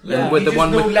hands. Yeah, with you the just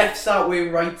one know with... left's that way,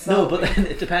 right's that No, way. but then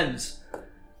it depends.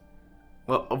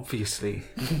 Well, obviously.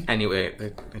 Anyway, they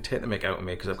take the mick out of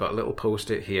me because I've got a little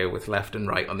post-it here with left and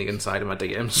right on the inside of my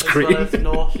DM screen. As well as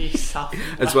north, east, south.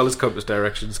 As well as compass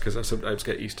directions, because I sometimes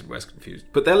get east and west confused.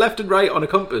 But they're left and right on a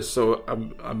compass, so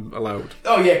I'm allowed.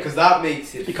 Oh yeah, because that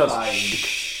makes it Because- fine.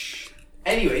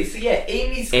 Anyway, so yeah,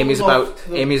 Amy's about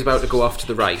to go off to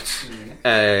the right,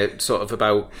 sort of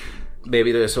about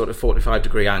maybe the sort of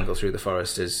 45-degree angle through the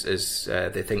forest as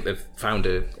they think they've found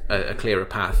a clearer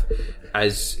path.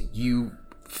 As you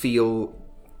feel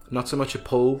not so much a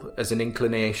pull as an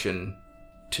inclination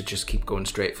to just keep going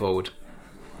straight forward.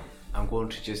 I'm going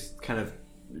to just kind of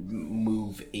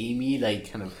move Amy,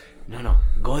 like kind of. No,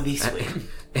 go this way.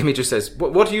 Amy just says,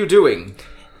 "What are you doing?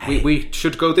 We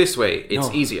should go this way. It's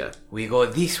No. easier." We go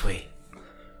this way.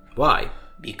 Why?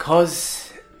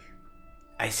 Because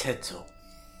I said so.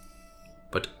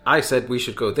 But I said we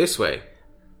should go this way.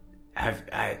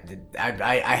 I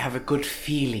have a good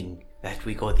feeling that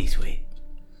we go this way.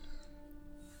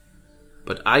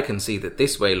 But I can see that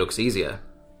this way looks easier.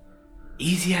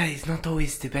 Easier is not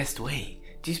always the best way.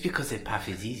 Just because the path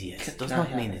is easier does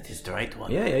not mean it is the right one.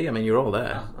 Yeah. I mean, you're all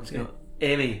there. I'm just going,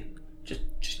 Amy,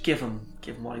 just give him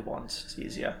what he wants. It's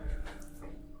easier.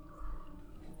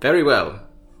 Very well.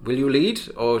 Will you lead,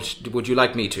 or would you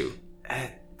like me to?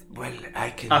 Well, I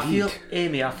can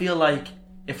I feel like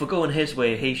if we're going his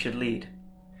way, he should lead.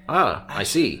 Ah, I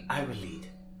see. I will lead.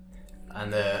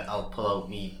 And I'll pull out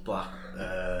me black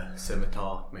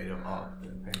scimitar made of art.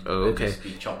 Oh, okay. And just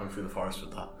be chopping through the forest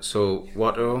with that. So,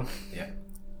 Watto, Yeah.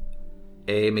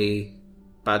 Amy,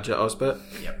 Badger, Osbert.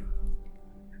 Yep.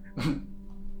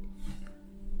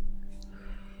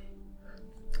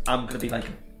 I'm going to be like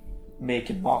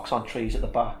making marks on trees at the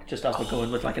back, just as we're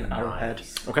going with like an arrowhead.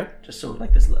 Okay. Just so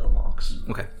like there's little marks.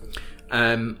 Okay.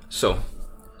 So,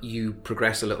 you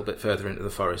progress a little bit further into the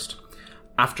forest.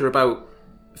 After about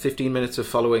 15 minutes of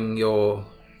following your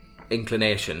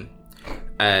inclination,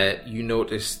 you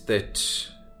notice that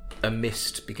a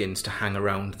mist begins to hang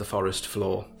around the forest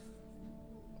floor.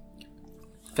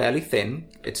 Fairly thin.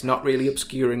 It's not really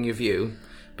obscuring your view,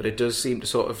 but it does seem to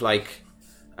sort of like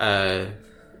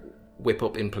whip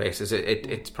up in places.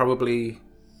 It's probably...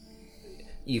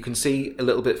 You can see a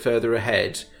little bit further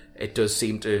ahead. It does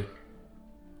seem to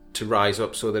rise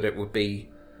up so that it would be...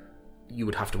 You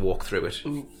would have to walk through it.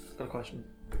 Ooh, got a question.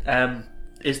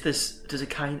 Does it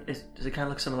kind of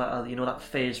look something like that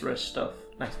phase wrist stuff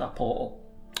next to that portal?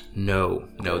 No,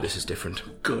 this is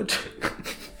different. Good.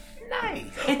 Nice.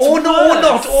 Or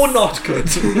not good.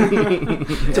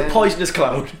 It's a poisonous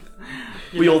cloud.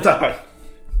 We all die.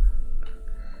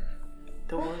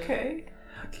 Okay.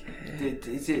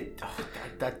 Is it? I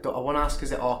want to ask: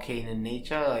 is it arcane in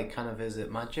nature? Like, kind of, is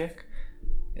it magic?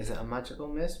 Is it a magical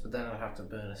mist? But then I'd have to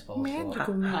burn a spell slot.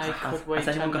 I could wait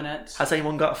 10 minutes. Has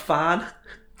anyone got a fan?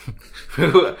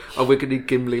 A Wiggity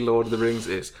Gimli Lord of the Rings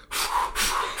is.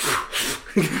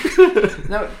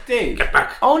 No, Dave. Get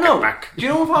back. Oh no! Get back. Do you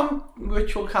know if I'm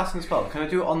ritual casting a spell? Can I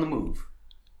do it on the move?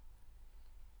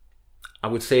 I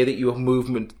would say that your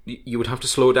movement, you would have to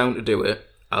slow down to do it.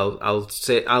 I'll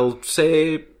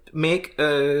say make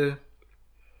a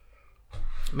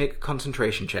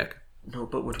concentration check. No,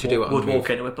 but would do it on the move. walk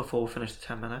into it before we finish the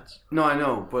 10 minutes. No, I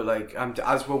know, but like,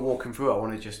 as we're walking through, I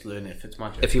want to just learn if it's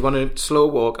magic. If you want to slow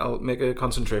walk, I'll make a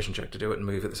concentration check to do it and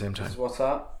move at the same time. What's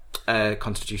that?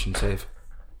 Constitution save.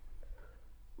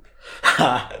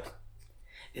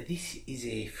 This is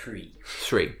a 3.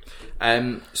 3.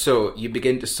 So you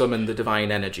begin to summon the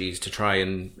divine energies to try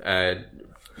and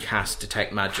cast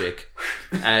detect magic.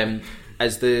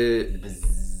 As the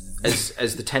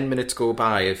 10 minutes go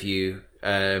by of you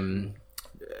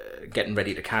getting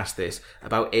ready to cast this,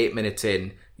 about 8 minutes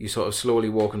in, you sort of slowly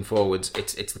walking forwards.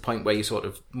 It's the point where you sort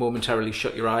of momentarily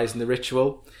shut your eyes in the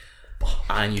ritual,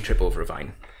 and you trip over a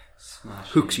vine.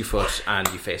 Hooks your foot, and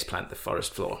you face plant the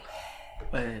forest floor.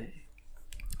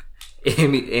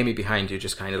 Amy behind you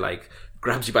just kind of like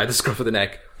grabs you by the scruff of the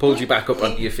neck, pulls you back up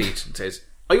onto your feet, and says,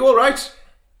 "Are you all right?"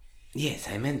 Yes,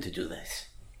 I meant to do this.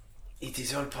 It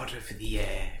is all part of the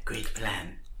great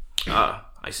plan.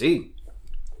 Ah, I see.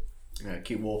 Yeah,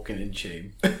 keep walking in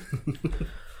shame.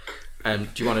 Do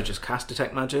you want to just cast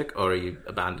Detect Magic, or are you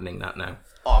abandoning that now?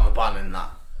 Oh, I'm abandoning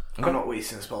that. Okay. I'm not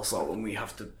wasting a spell slot when we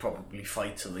have to probably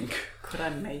fight something. Could I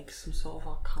make some sort of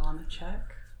Arcana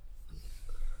check?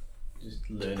 Just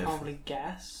learn it. Probably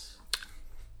guess.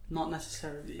 Not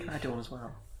necessarily. Can I do one as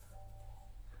well?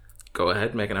 Go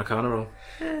ahead, make an Arcana roll.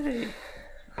 Hey.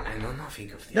 I know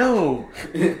nothing of the No!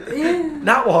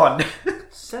 That one!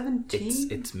 17?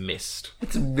 It's missed.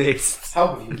 It's missed.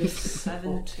 How have you missed?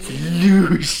 17.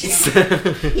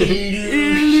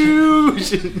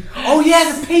 Illusion! Oh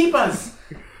yeah, the papers!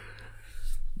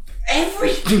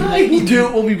 Every time! We'll do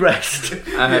it when we rest.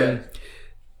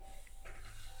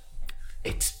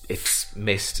 It's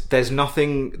missed. There's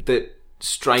nothing that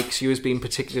strikes you as being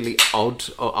particularly odd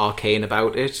or arcane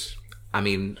about it. I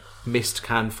mean, mist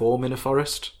can form in a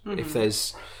forest. If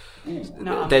there's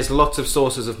lots of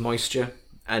sources of moisture,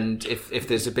 and if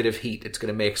there's a bit of heat, it's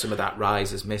going to make some of that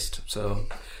rise as mist. So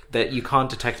that you can't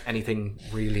detect anything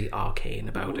really arcane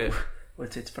about it. Well,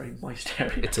 it's very moist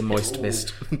area. It's a moist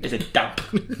mist. Is it damp?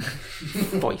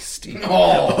 Foisty.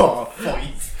 Oh,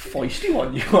 Foisty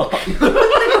one you are.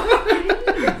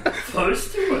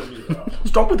 Foisty one you are.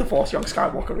 Stop with the Force, young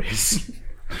Skywalker is.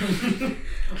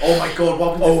 oh my god,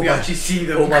 what happens if we actually see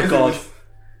them? Oh my god.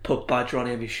 Put Badger on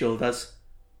his shoulders.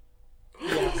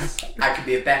 I can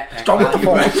be a backpack. Stop with the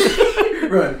Force.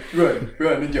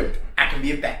 Run and jump. I can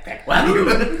be a backpack.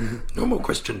 No more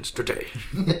questions today.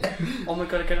 Oh my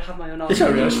god, I gotta have my own arm. It's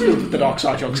a real field with the dark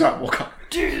side, young Skywalker.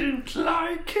 Didn't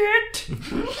like it.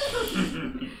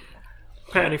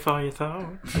 Penny for your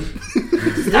thoughts.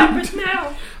 Stop it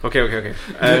now!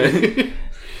 Okay.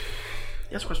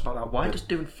 Yes, question about that. Why does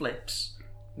doing flips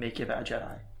make you a better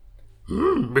Jedi?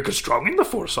 Because strong in the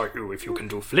Force are you if you can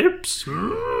do flips.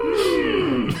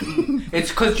 It's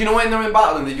because, you know, when they're in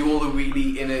battle and they do all the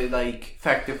really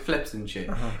effective flips and shit?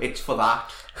 It's for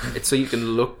that. It's so you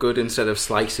can look good instead of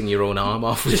slicing your own arm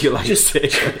off with your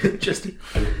lightsaber.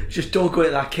 Just don't go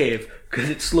into that cave because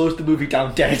it slows the movie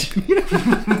down dead.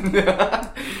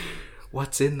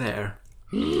 What's in there?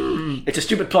 It's a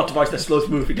stupid plot device that slows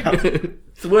the movie down.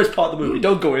 It's the worst part of the movie.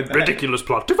 Don't go in there. Ridiculous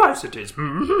plot device it is.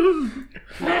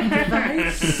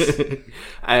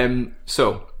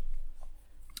 So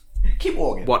Keep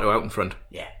walking. what are out in front?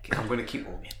 Yeah, I'm going to keep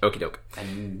walking. Okie doke.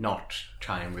 And not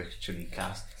try and ritually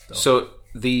cast stuff. So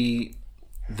the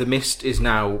mist is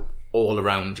now all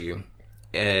around you.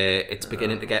 It's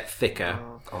beginning to get thicker.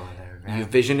 Your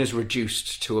vision is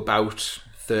reduced to about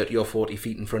 30 or 40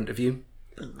 feet in front of you.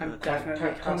 I'm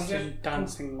definitely casting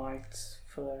dancing lights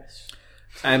for this.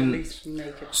 To Um, at least make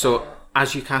it So better.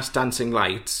 as you cast dancing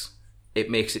lights, it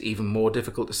makes it even more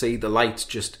difficult to see. The lights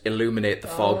just illuminate the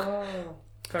fog.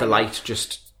 The light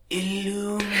just...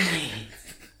 Illuminate.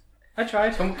 I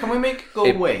tried. Can we make it go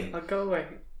away? I'll go away.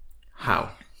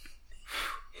 How?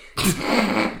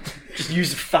 Just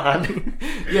use a fan.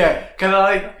 Yeah, can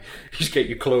I Just get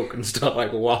your cloak and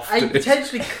start wafting I it.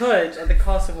 potentially could at the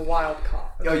cost of a wild card.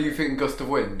 Oh, you think gust of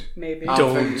wind? Maybe. I'm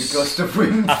thinking gust of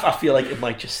wind. I feel like it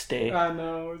might just stay. I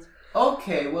know.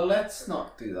 Okay, well, let's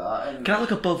not do that. And Can I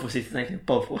look above us? See if there's anything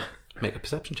above? Make a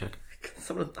perception check.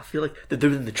 I feel like they're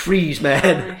doing the trees, Can I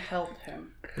man. help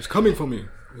him? It's coming for me.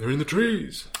 They're in the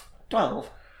trees. 12.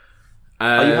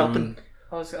 Are you helping?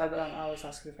 I was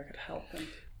asking if I could help him.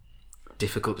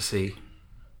 Difficult to see.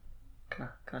 Can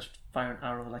I just fire an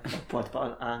arrow like upwards but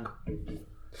at an angle?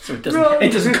 So it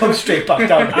doesn't come straight back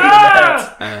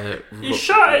down. He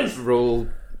shot us. Roll,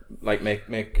 make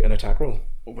an attack roll.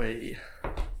 Wait.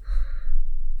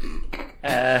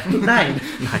 9.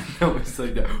 no, it's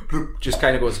like that. Just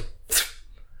kind of goes...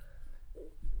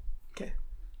 Okay.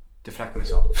 Deflect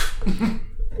myself.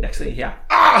 Next thing, yeah.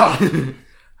 I'm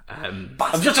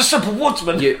just a simple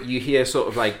woodsman. You hear sort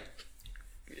of like...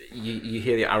 You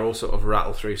hear the arrow sort of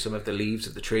rattle through some of the leaves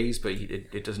of the trees, but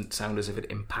it doesn't sound as if it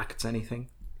impacts anything.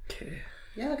 Okay.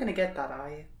 You're not gonna get that, are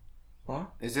you?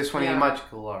 What? Is this one of your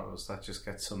magical arrows that just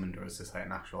gets summoned, or is this like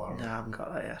an actual arrow? No, I haven't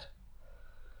got that yet.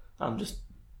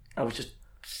 I was just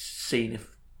seeing if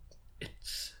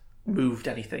it's moved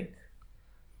anything.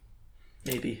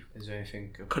 Maybe Is there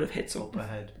anything could have hit up something.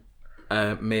 ahead?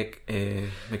 Make a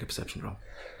perception roll.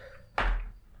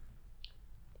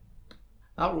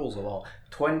 That rolls a lot.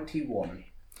 21.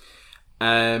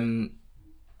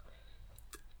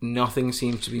 Nothing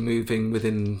seems to be moving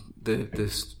within the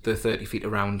 30 feet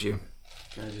around you.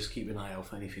 Can I just keep an eye out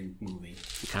for anything moving?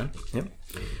 You can, yep.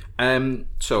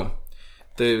 So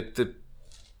the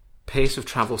pace of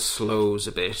travel slows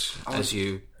a bit as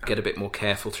you get a bit more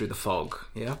careful through the fog.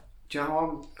 Yeah. Do you know how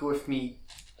I'm go with me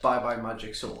bye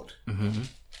magic sword? Mm-hmm.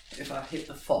 if I hit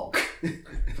the fog,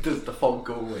 does the fog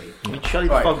go away? I mean, surely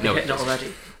the Right, fog no, be hitting it it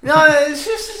already. No, it's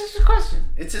just a question.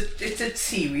 It's a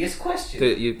serious question.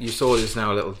 Your sword is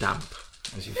now a little damp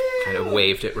as you've kind of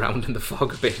waved it round in the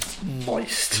fog a bit.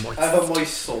 Moist. I have a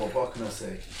moist sword. What can I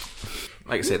say?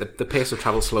 Like I say, the pace of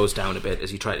travel slows down a bit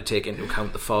as you try to take into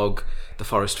account the fog, the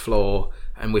forest floor,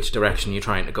 and which direction you're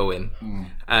trying to go in.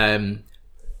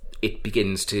 It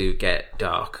begins to get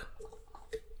dark.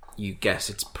 You guess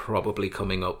it's probably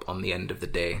coming up on the end of the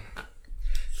day.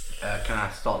 Can I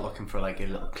start looking for like a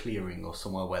little clearing or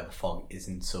somewhere where the fog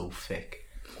isn't so thick?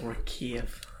 Or a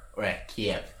cave. Or a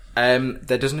cave.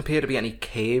 There doesn't appear to be any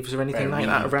caves or anything like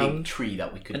that Big around. tree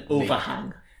that we could An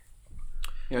overhang.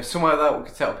 somewhere that we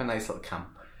could set up a nice little camp.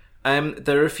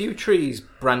 There are a few trees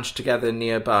branched together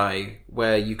nearby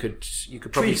where you could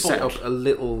probably set up a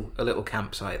little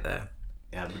campsite there.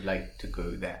 Yeah, I would like to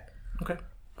go there. Okay.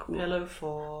 Cool. Pillow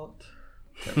fort.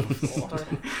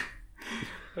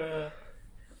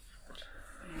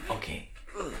 Okay.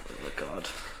 Oh my god.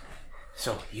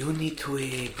 So, you need to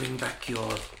bring back your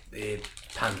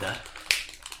panda.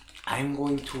 I'm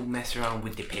going to mess around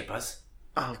with the papers.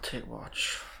 I'll take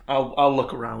watch. I'll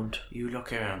look around. You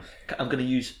look around. I'm gonna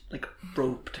use like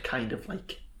rope to kind of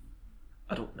like,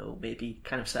 I don't know, maybe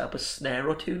kind of set up a snare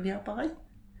or two nearby,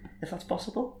 if that's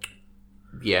possible.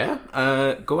 Yeah.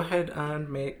 Go ahead and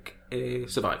make a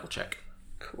survival check.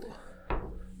 Cool. I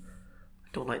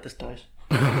don't like this dice.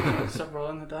 Stop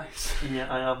rolling the dice.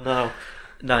 Yeah, I am now.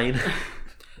 9.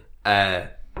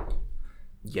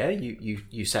 Yeah,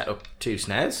 you set up 2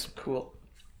 snares. Cool.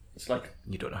 It's like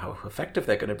You don't know how effective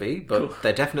they're going to be, but Cool.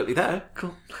 they're definitely there.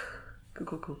 cool.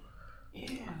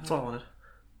 Yeah, that's all I wanted.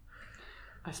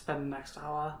 I spend the next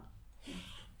hour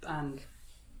and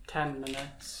 10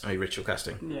 minutes. Are you ritual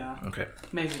casting? Yeah, Okay.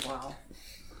 maybe wow.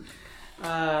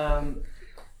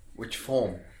 Which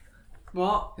form?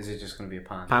 What? Is it just going to be a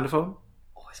panda? Panda form?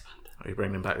 Always panda. Or are you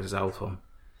bringing him back as owl form?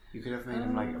 You could have made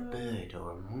him like a bird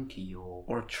or a monkey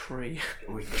Or a tree.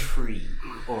 or a tree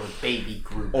or a baby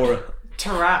Groot. Or a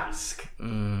Tarask.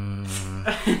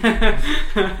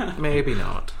 Maybe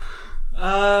not.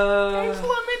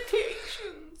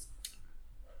 limitations.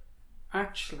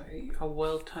 Actually, I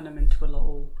will turn him into a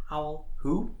little owl.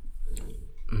 Who?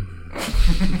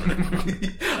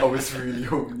 I was really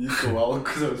hoping you'd go out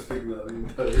because I was thinking that the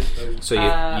entire time. So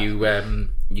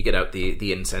you get out the I'm going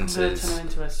to incenses. turn him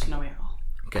into a snowy owl.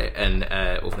 Okay, and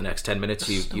over the next 10 minutes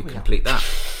you complete that.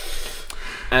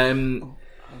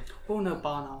 Oh no,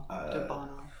 barn owl. Do barn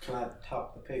owl. Can I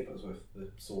tap the papers with the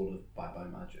sword of bye-bye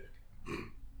magic?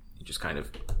 You just kind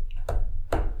of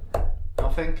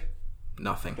Nothing?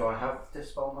 nothing. Do I have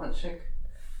dispel magic?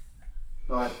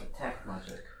 No, I have detect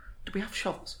magic. Do we have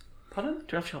shovels? Pardon? Do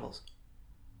we have shovels?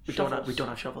 We Shovels? don't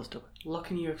have shovels, do we? Look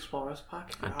in your explorer's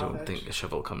pack. I don't think a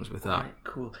shovel comes with that. Right,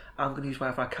 cool. I'm gonna use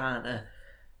whatever I can to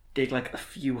dig like a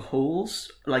few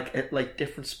holes, like at like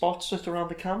different spots just around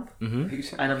the camp.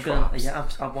 Mm-hmm. And I'm gonna,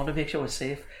 I want to make sure it's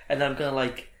safe. And I'm gonna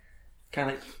like, kind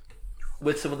of,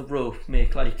 with some of the rope,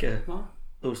 make like What?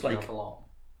 those like, a lot.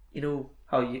 you know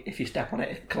how you, if you step on it,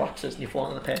 it collapses and you fall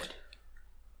in the pit.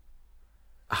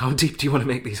 How deep do you want to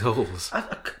make these holes? A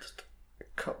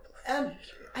couple.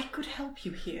 I could help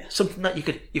you here. Something that you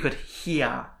could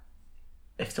hear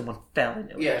if someone fell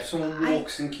into it. Yeah, if someone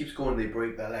walks and keeps going, they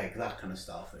break their leg, that kind of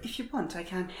stuff. If you want, I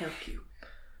can help you.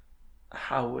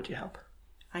 How would you help?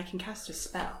 I can cast a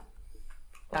spell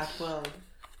that will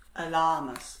alarm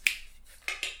us.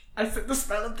 I said the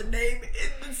spell of the name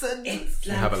in the sentence.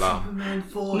 You have alarm. Superman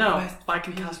 4 No, but I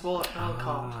can cast water.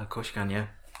 Ah, of course you can, yeah.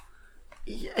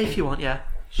 Yeah, if you want, yeah.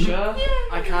 Sure,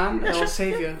 I can. It'll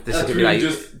save you. This is That's going to be like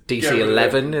really just DC get rid of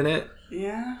 11 in it,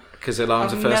 Yeah. because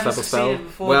alarm's a I've first never level spell. succeeded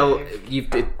before, Well, Dave. you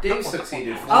did. Dave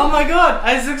succeeded. Oh my god,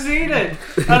 I succeeded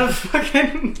at a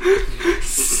fucking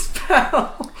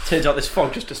spell. Turns out this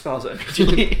fog just dispels it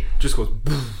immediately. Just goes.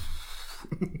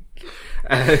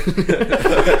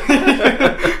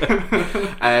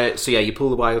 So yeah, you pull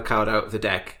the wild card out of the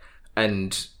deck,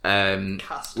 and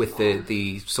Cast with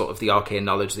the sort of the arcane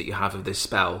knowledge that you have of this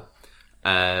spell,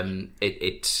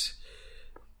 it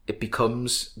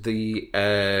becomes the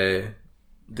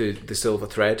silver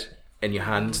thread in your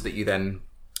hands that you then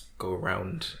go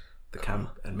around the camp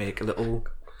and make a little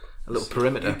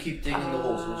perimeter. You keep digging the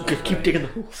holes. Just keep digging the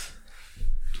holes.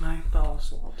 My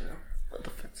boss will do. The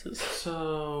fences.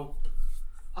 So,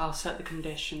 I'll set the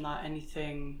condition that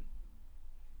anything,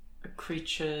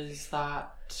 creatures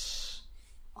that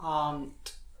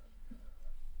aren't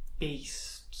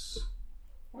beasts.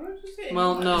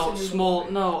 Well, no, small.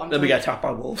 No, Then we get attacked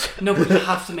by wolves. No, but you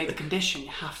have to make the condition. You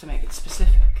have to make it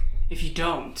specific. If you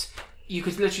don't, you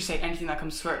could literally say anything that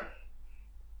comes through.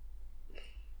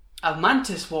 A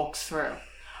mantis walks through.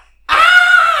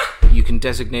 You can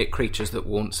designate creatures that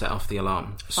won't set off the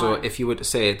alarm. So Fine. if you were to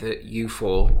say that you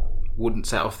four wouldn't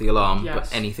set off the alarm, Yes.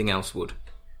 but anything else would.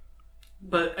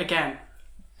 But again,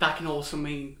 that can also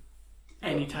mean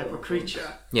any type of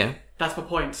creature. Yeah. That's my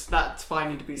point. That's why I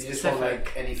need to be You just want specific.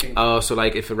 like anything. Oh, so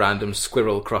like if a random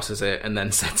squirrel crosses it and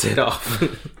then sets it off.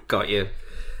 Got you.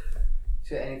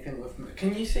 So anything with.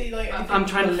 Can you see like anything I'm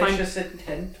trying to find- malicious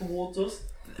intent towards us?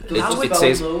 It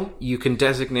says you can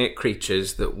designate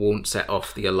creatures that won't set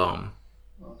off the alarm.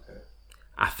 Okay.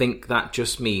 I think that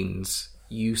just means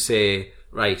you say,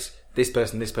 right, this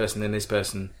person, and this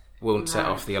person won't set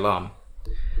Right. off the alarm.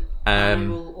 I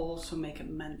will also make it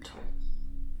mental.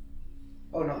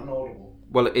 Oh, not an audible.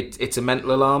 Well, it's a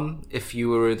mental alarm if you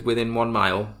were within 1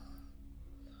 mile,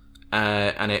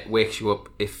 and it wakes you up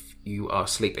if you are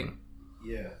sleeping.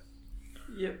 Yeah.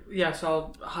 Yeah,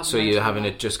 so I'll have. So mental you're having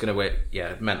alarm. it just going to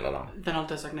wake, mental alarm. Then I'll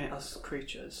designate as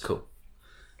creatures. Cool.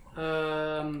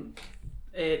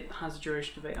 It has a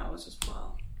duration of 8 hours as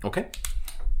well. Okay.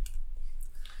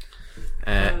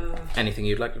 Anything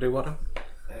you'd like to do, Water?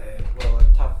 Well, I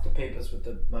tapped the papers with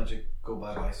the magic go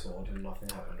by my sword and nothing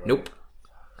happened, right? Nope.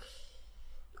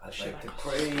 I'd like to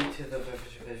pray to the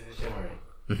vegetarian.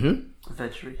 Mm-hmm.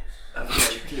 Vegetary.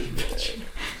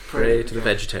 Pray to the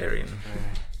vegetarian.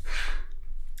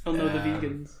 Oh no, the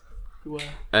vegans. Who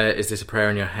are. Is this a prayer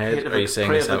in your head, or are you saying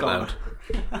Pray this to the out god.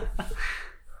 loud?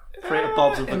 Pray to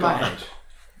Bob's of the In my god. head.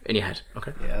 In your head.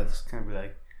 Okay. Yeah, I'll just kind of be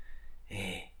like,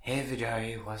 hey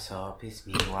Vijay, what's up? It's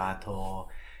me, Wato.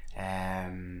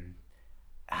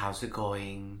 How's it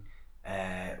going?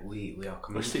 We are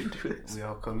coming. Let's see, do this. We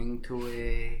are coming to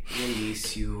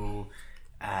release you.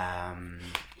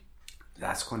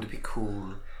 That's going to be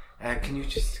cool. Can you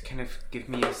just kind of give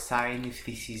me a sign if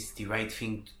this is the right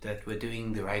thing, that we're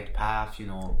doing the right path? You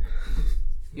know,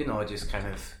 just kind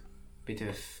of bit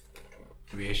of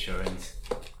reassurance.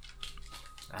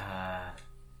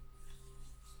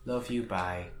 Love you.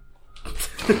 Bye.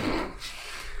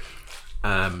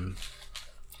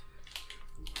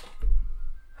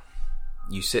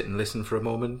 You sit and listen for a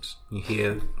moment. You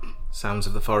hear sounds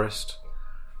of the forest.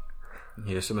 You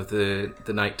hear some of the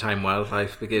nighttime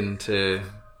wildlife begin to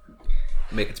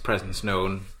make its presence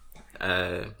known.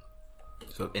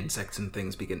 So insects and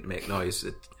things begin to make noise.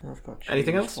 I've got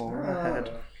Anything cheese else? for my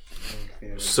head.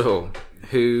 So,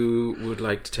 who would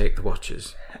like to take the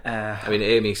watches? I mean,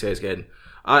 Amy says again,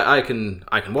 I can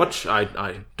watch.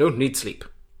 I don't need sleep.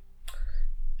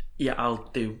 Yeah, I'll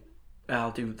don't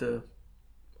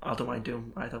mind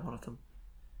doing either one of them.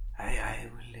 I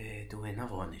will do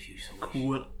another one if you so wish.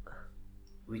 Cool.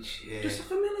 Which Does the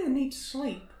familiar need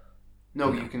sleep?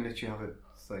 No, you can literally have it.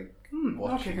 It's like Okay,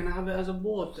 watching. can I have it as a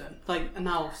ward then? Like an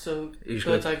elf, so You're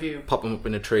bird's gonna eye view. Pop them up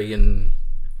in a tree and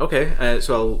okay.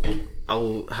 So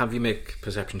I'll have you make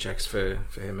perception checks for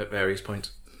him at various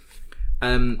points.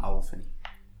 Alvin.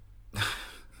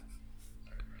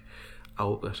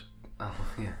 Albert. Oh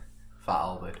yeah, Fat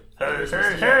Albert.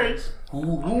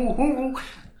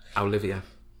 Olivia.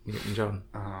 Newton John.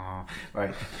 Oh,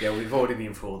 right. Yeah, we've already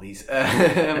been through all these.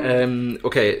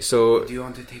 Okay, so Do you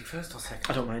want to take first or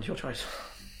second? I don't mind, your choice.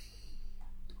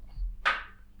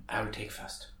 I will take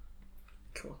first.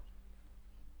 Cool.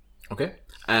 okay.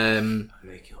 I'll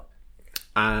wake you up.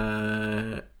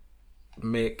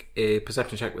 Make a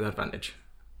perception check with advantage.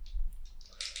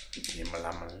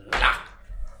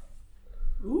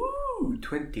 Ooh,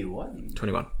 21.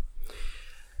 21.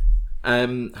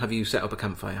 Have you set up a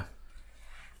campfire?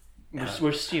 We're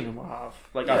assuming we'll have.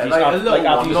 Like, Yeah, I've used, like a I've, little like,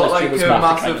 I've one, used not this like to its a massive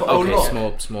massive- kind Oh, Okay,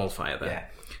 look. small fire there.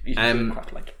 Yeah.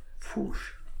 like,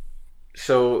 whoosh.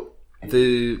 So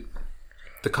the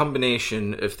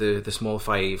combination of the small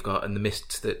fire you've got and the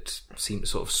mists that seem to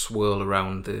sort of swirl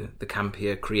around the camp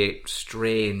here create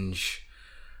strange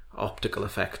optical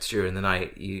effects during the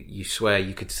night. You swear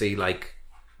you could see, like,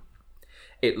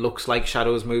 it looks like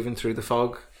shadows moving through the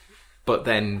fog, but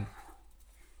then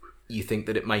you think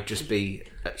that it might just be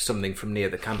something from near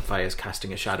the campfires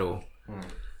casting a shadow.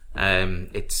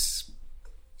 It's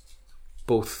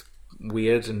both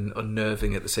weird and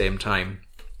unnerving at the same time.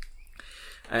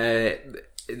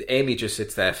 Amy just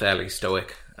sits there fairly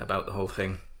stoic about the whole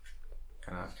thing.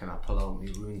 Can I pull out my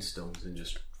rune stones and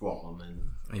just drop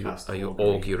them and cast Are you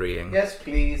augury? augurying? Yes,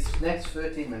 please. Next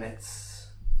 30 minutes.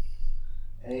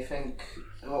 Anything?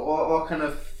 What kind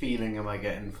of feeling am I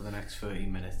getting for the next 30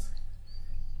 minutes?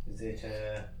 Is it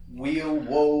wheel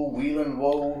and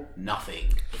woe? Nothing.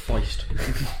 Foist.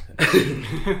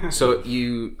 So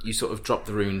you sort of drop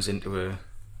the runes into a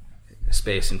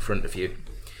space in front of you,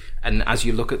 and as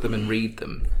you look at them and read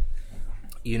them,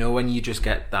 you know when you just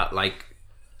get that, like,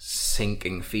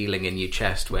 sinking feeling in your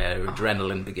chest where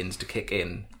adrenaline begins to kick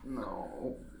in.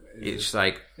 No. It's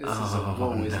like, This is a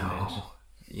woe, isn't no. it?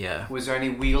 Yeah. Was there any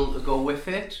wheel to go with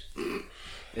it?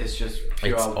 It's just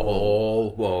pure It's woe.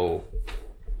 all woe.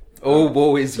 Oh,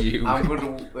 woe is you. I'm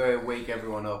going to wake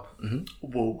everyone up.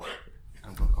 Whoa.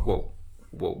 Whoa.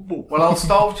 Whoa. Well, I'll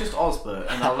start with just Osbert,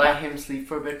 and I'll let him sleep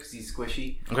for a bit because he's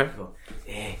squishy. Okay. Go,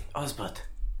 Osbert,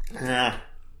 Nah.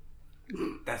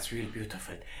 That's really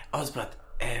beautiful. Osbert,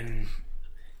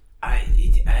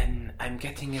 I'm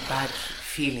getting a bad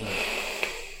feeling.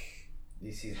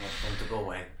 This is not going to go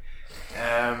well.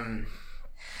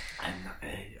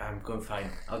 I'm going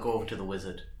fine. I'll go over to the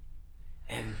wizard.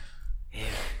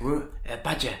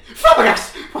 Badger.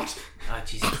 Flabbergast! What? Oh,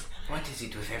 Jesus. What is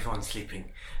it with everyone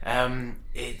sleeping?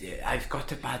 I've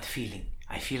got a bad feeling.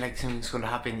 I feel like something's going to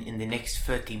happen in the next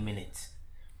 30 minutes.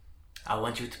 I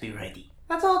want you to be ready.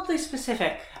 That's oddly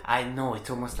specific. I know, it's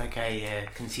almost like I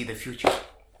can see the future.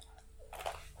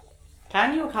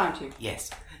 Can you or can't you? Yes.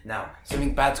 Now,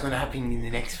 something bad's going to happen in the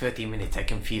next 30 minutes. I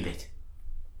can feel it.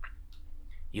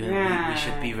 We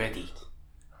should be ready.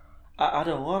 I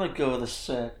don't want to go to the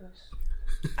circus.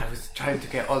 I was trying to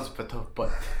get Osbert up,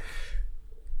 but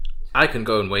I can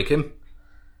go and wake him.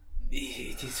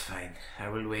 It is fine. I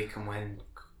will wake him when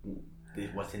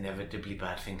what inevitably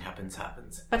bad thing happens.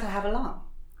 But I have alarm.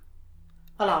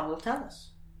 Alarm will tell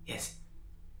us. Yes.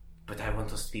 But I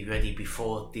want us to be ready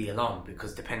before the alarm,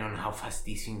 because depending on how fast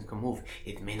these things can move,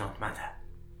 it may not matter.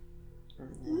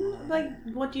 Like,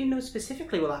 what do you know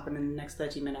specifically will happen in the next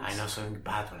 30 minutes? I know something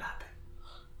bad will happen.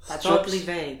 That's oddly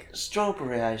vague.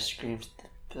 Strawberry ice cream's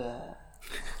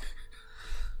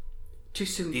Too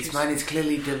soon. This too man soon. is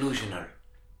clearly delusional.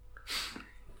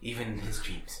 Even in his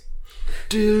dreams.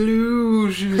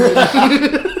 Delusion. why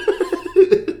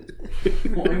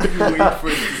would you wait for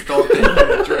it to stop taking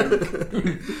a drink?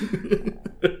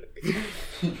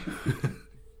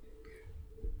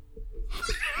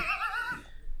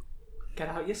 Get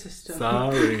out your system.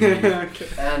 Sorry. Okay.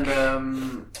 And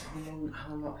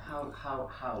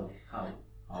how?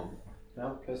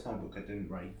 No, first handbook. I didn't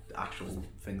write actual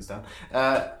things down.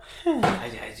 I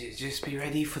just be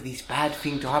ready for this bad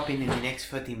thing to happen in the next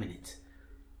 30 minutes.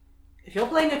 If you're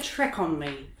playing a trick on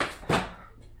me,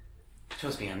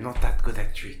 Trust me, I'm not that good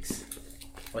at tricks.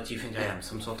 What do you think I am?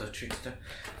 Some sort of trickster?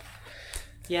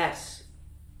 yes.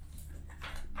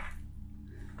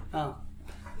 Oh.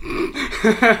 You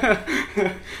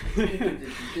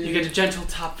get a gentle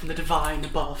tap from the divine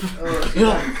above.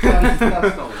 That's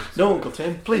not. No, Uncle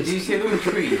Tim, Did please. you see there were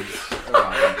trees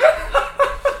around?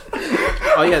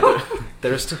 Oh yeah,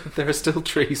 there are still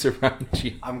trees around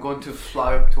you. I'm going to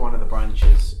fly up to one of the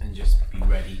branches and just be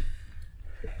ready.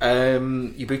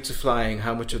 Your boots are flying.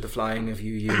 How much of the flying have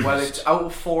you used? Well, it's out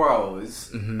of 4 hours,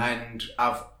 and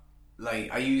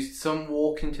I used some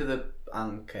walking to the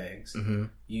ankegs,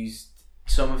 used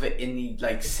some of it in the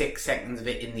 6 seconds of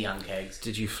it in the ankegs.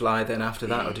 Did you fly then after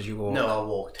that, or did you walk? No, I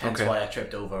walked. Hence Okay. why I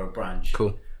tripped over a branch.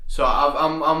 Cool. So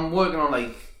I'm working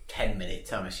on 10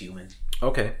 minutes. I'm assuming.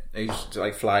 Okay. You just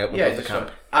fly up Yeah, above the just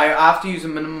camp. I have to use a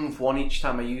minimum of 1 each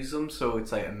time I use them, so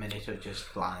it's a minute of just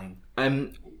flying.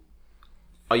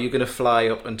 Are you going to fly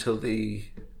up until the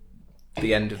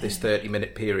end of this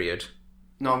 30-minute period?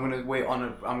 No, I'm gonna wait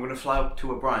on I'm gonna fly up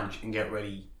to a branch and get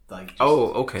ready.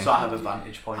 Okay. So I have a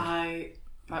vantage point.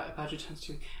 Badger turns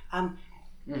to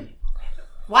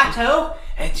Watto!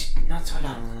 It's not so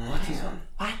long. What is on?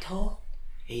 Watto!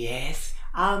 Yes.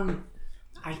 I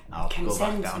I'll can go back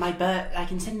send down. my bird. I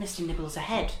can send Mr. Nibbles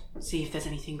ahead. See if there's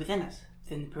anything within us,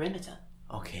 within the perimeter.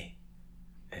 Okay.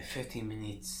 30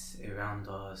 minutes around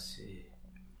us.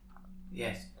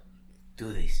 Yes.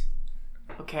 Do this.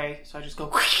 Okay, so I just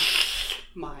go.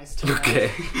 My eyes turn.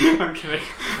 Okay. Okay.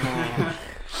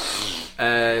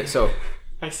 So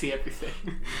I see everything.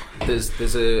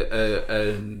 there's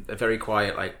a very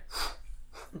quiet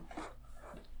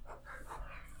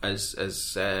as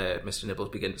Mr. Nibbles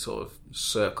begins to sort of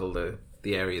circle the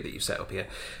area that you've set up here.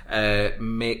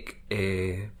 Make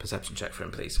a perception check for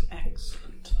him, please.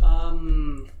 Excellent.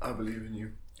 I believe in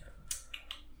you.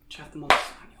 Check the monster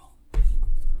manual.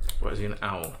 What is he, an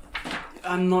owl?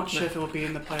 I'm not sure if it will be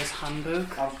in the player's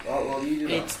handbook. Well, you do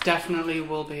that. It definitely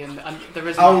will be in. There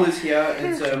is. Owl is here.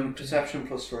 It's perception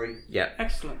 +3. Yeah.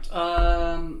 Excellent.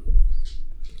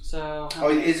 So. Oh,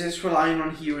 is this relying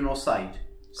on hearing or sight?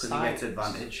 Because he Sight. gets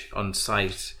advantage. On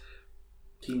sight.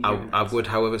 Keen I hearing. would,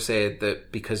 however, say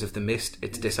that because of the mist,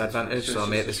 it's disadvantage, so I'll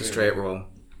make this a straight roll.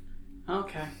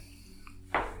 Okay.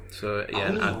 So, yeah,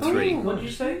 and add 3. What did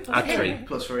you say? Add 3.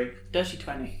 +3. Dirty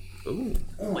 20. Ooh.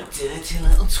 Oh, a dirty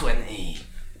little 20.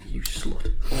 You slut.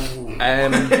 Um,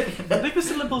 I think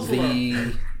Mr. Nibbles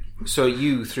will. So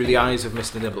you, through the eyes of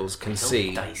Mr. Nibbles, can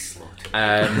see Dice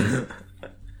slot.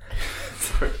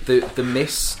 the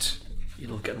mist.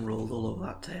 You're not getting rolled all over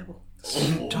that table.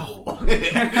 I'll tell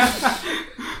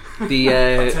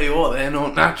you what, they're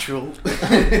not natural.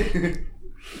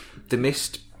 The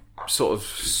mist sort of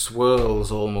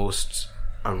swirls almost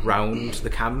around the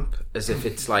camp, as if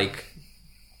it's like,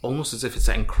 almost as if it's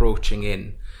encroaching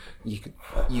in.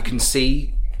 You can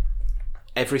see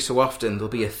every so often there'll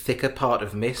be a thicker part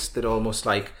of mist that almost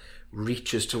like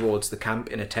reaches towards the camp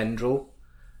in a tendril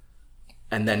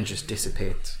and then just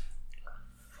dissipates.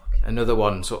 Another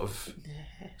one sort of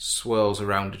swirls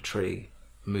around a tree,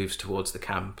 moves towards the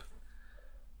camp,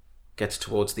 gets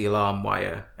towards the alarm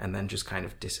wire, and then just kind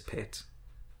of dissipates.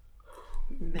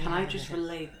 Can I just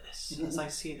relay this as I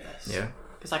see this? Yeah.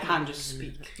 Because I can just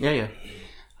speak. Yeah.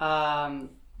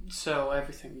 So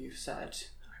everything you've said,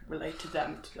 I relate to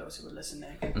them, to those who are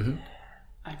listening. Mm-hmm.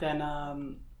 And then,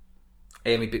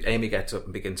 Amy gets up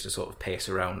and begins to sort of pace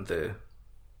around the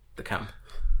camp.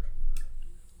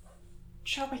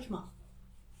 shall I wake him up?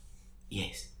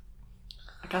 Yes.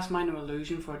 I cast minor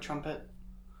illusion for a trumpet.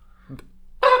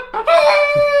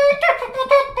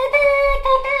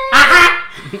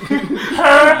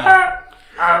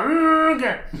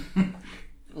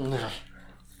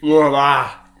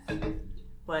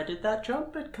 Where did that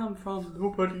trumpet come from?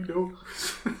 Nobody knows.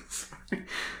 Sorry.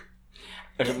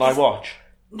 Is it my watch?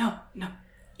 No.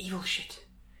 Evil shit.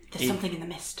 There's something in the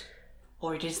mist.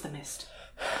 Or it is the mist.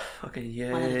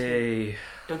 Fucking One of the yay.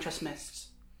 Don't trust mists.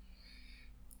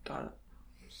 Got it.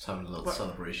 Just having a little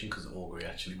celebration because Augury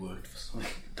actually worked for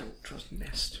something. Don't trust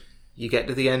mist. You get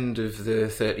to the end of the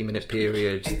 30-minute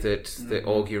period that the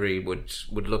augury would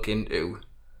look into,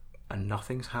 and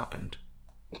nothing's happened.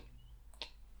 Do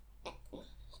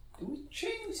we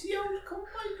change the outcome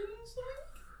by doing something?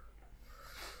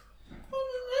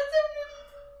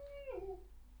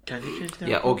 Can you change that?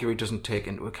 Yeah, augury doesn't take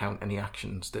into account any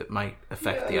actions that might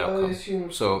affect the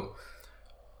outcome. So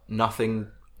nothing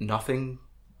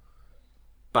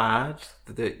bad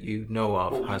that you know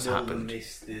of has happened. The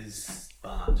mist is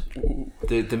bad.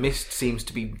 The mist seems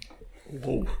to be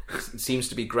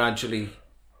gradually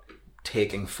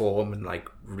taking form and like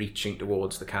reaching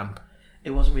towards the camp. It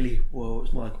wasn't really whoa, it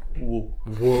was more like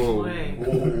whoa. Wait.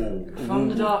 From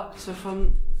the dark, so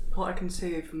from what I can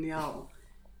see from the owl,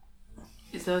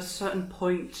 is there a certain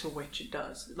point to which it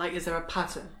does? Like, is there a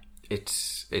pattern?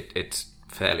 It's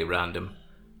fairly random.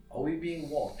 Are we being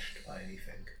watched by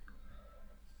anything?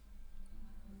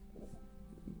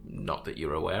 Not that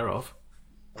you're aware of.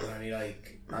 Are there any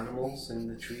like animals in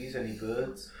the trees? Any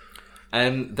birds?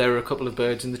 There are a couple of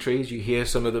birds in the trees. You hear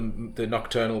some of the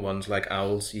nocturnal ones, like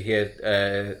owls. You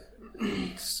hear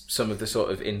some of the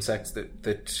sort of insects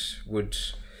that would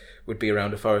be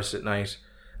around a forest at night.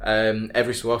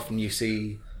 Every so often you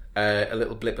see a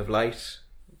little blip of light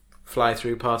fly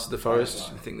through parts of the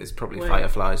forest. I think there's probably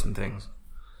fireflies and things.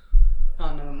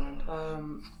 Oh, never mind.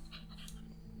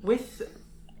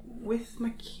 With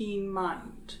my keen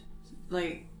mind,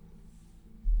 like,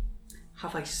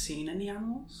 have I seen any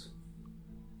animals?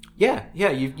 Yeah.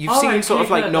 You've Oh, seen right, sort of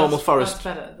like good, normal that's forest,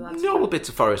 better, that's normal better. bits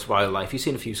of forest wildlife. You've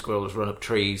seen a few squirrels run up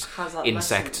trees, How's that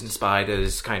insects lessened? and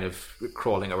spiders kind of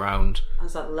crawling around.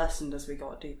 Has that lessened as we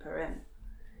got deeper in?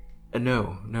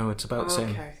 No, it's about the same.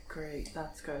 Okay, great,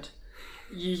 that's good.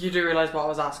 You do realise what I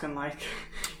was asking, like,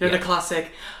 you're the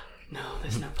classic, no,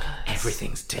 there's no birds.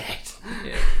 Everything's dead.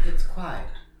 Yeah. It's quiet.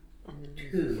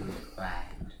 Too quiet.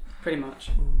 Pretty much.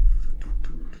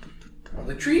 Are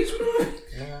the trees moving?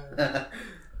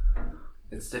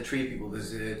 It's the tree people.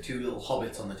 There's two little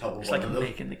hobbits on the top of It's one like of them.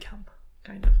 making the camp,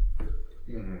 kind of.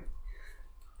 Mm-hmm.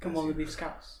 Come on, we be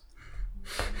scouts.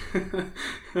 I'm kidding.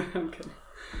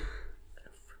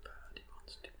 Everybody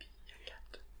wants to be a cat.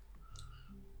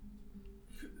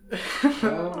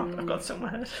 I've got so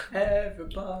much.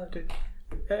 Everybody.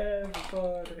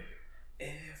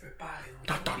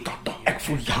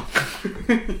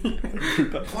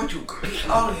 What you create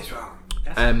all is wrong.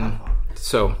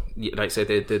 So, like I say,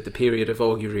 the period of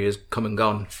augury is come and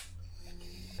gone.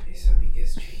 Something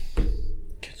has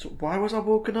changed. So why was I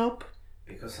woken up?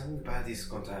 Because something bad is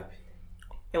going to happen.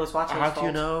 It was Watcher's How fault. do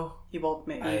you know? He woke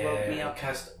me up.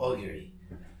 Cast augury.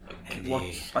 And What?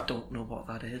 I don't know what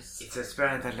that is. it's a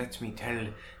spell that lets me tell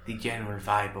the general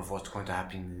vibe of what's going to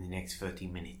happen in the next 30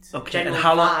 minutes. Okay, General and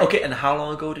how long? vibe. Okay, and how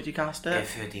long ago did you cast it?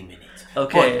 30 minutes.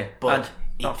 Okay, But and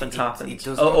nothing's happened. It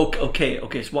does Okay.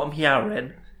 So what I'm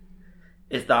hearing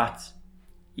is that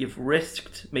you've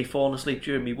risked me falling asleep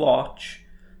during me watch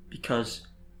because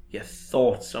you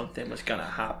thought something was gonna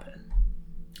happen.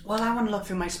 Well, I want to look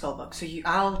through my spellbook, so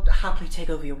I'll happily take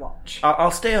over your watch.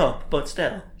 I'll stay up, but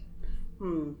still.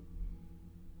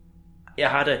 You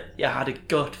had a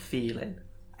gut feeling.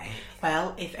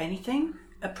 Well, if anything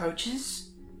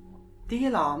approaches the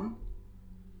alarm,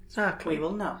 Exactly. we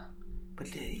will know.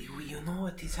 But you know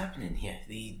what is happening here?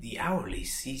 The hourly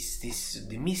sees this.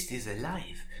 The mist is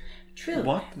alive. True.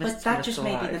 What? But that Mist just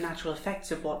may be alive? the natural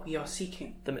effects of what we are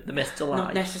seeking. The mist's alive. Not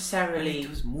And necessarily. it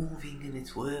was moving and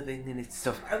it's whirling and it's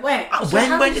stuff. Wait. so when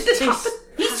how when is did this happen?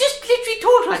 He's just literally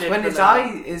told I us didn't when his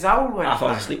remember. his owl went. I thought I was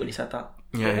flying. asleep when he said that.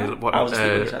 Yeah, what I was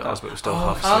asleep when he said that. Osbert was still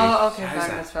half asleep. Oh, okay, How's fine,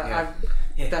 that? that's fine. Yeah.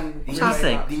 I've done. The, What's that mist,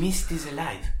 thing? the mist is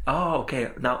alive. Oh,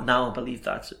 okay. Now I believe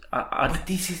that. But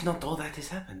this is not all that has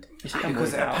happened. You see, I'm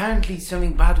Because worried now. apparently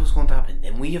something bad was going to happen.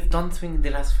 And we have done something in the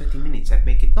last 30 minutes that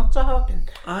make it not to happen.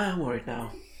 I am worried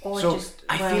now. Or So just,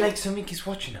 I well, feel like something is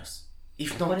watching us.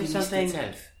 If not what the if mist something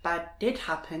itself. bad did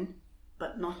happen,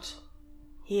 but not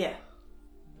here?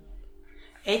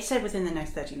 It said within the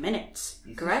next 30 minutes,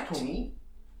 correct? To me?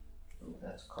 Oh,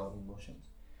 that's called emotions.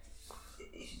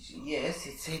 Yes,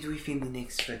 it said within the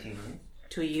next 30 minutes.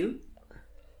 To you?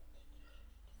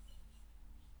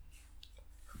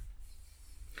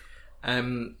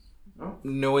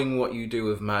 Knowing what you do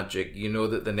with magic, you know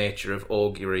that the nature of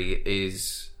augury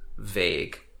is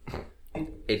vague.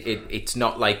 It's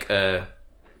not like a.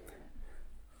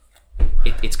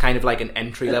 It's kind of like an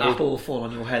entry An level. apple will fall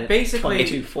on your head. Basically,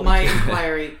 22, 42. my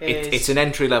inquiry is... It's an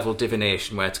entry level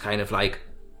divination where it's kind of like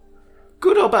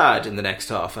good or bad in the next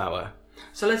half hour.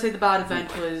 So let's say the bad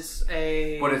event was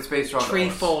a But it's based around tree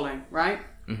us. falling, right?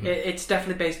 It's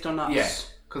definitely based on us. Yeah,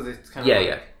 because it's kind of Yeah, like,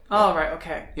 yeah. Oh, right,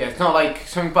 okay. Yeah, it's not like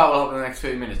something bad will happen in the next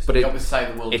 30 minutes. But the opposite side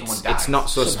of the world, someone It's dies. not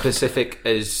so specific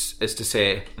as to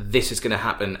say this is going to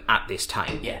happen at this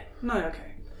time. Yeah. No, okay.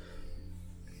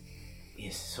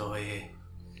 Yes, so I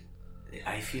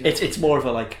feel It's more of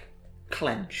a like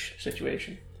clench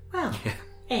situation. Well,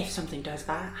 if something does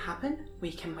bad happen,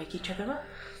 we can wake each other up.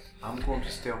 I'm going to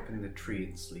stay up in the tree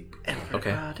and sleep. Okay.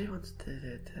 Everybody wants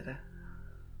to.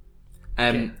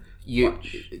 You,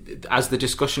 as the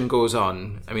discussion goes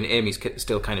on, I mean, Amy's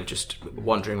still kind of just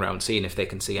wandering around, seeing if they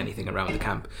can see anything around the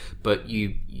camp. But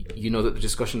you know that the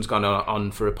discussion's gone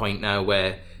on for a point now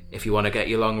where if you want to get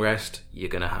your long rest, you're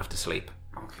gonna have to sleep.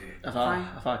 Okay.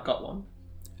 Have I got one?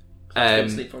 I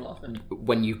sleep for a lot. And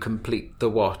When you complete the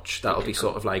watch, that'll be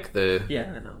sort of like the.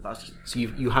 yeah, I know. That's just So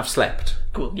you have slept,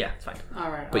 cool. Yeah, it's fine.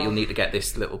 All right. but you'll need to get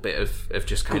this little bit of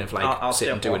just kind of like I'll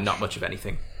sitting stay doing watch. not much of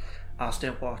anything. I'll stay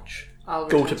and watch. I'll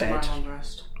go return to my bed. long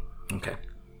rest. Okay.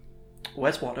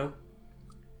 Where's Watto?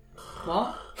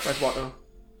 What? Where's Watto?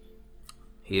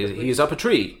 He is up a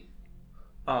tree.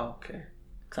 Oh, okay.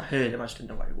 Because I heard him, I just didn't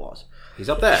know where he was. He's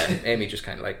up there. Amy just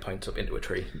kind of like points up into a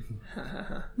tree.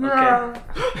 Okay.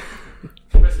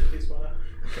 Recipes,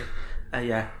 whatever.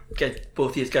 Yeah.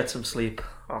 Both of you get some sleep.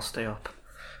 I'll stay up.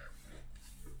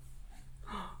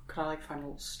 Could I like find a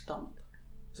little stump?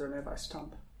 Is there a nearby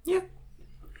stump? Yeah.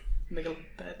 Make a little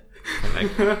bed.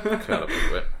 Like, curl up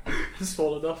into it.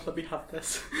 Small enough, let me have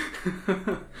this.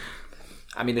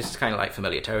 I mean, this is kind of like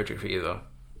familiar territory for you, though.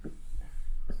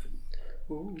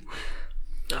 Ooh.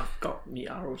 I've got me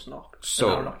arrows knocked. So-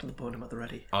 An arrow knocked in the bone of the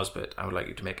ready. Osbert, I would like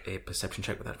you to make a perception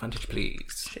check with advantage,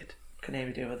 please. Shit. Can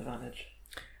Amy do it with advantage?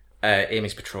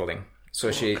 Amy's patrolling,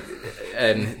 so she,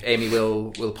 Amy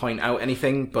will point out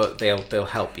anything, but they'll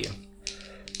help you.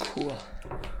 Cool.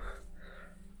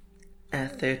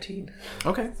 13.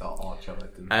 Okay. It's all archer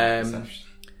with them. Perception.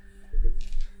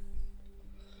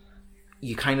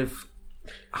 You kind of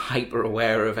hyper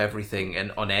aware of everything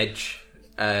and on edge,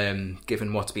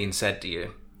 given what's being said to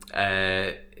you.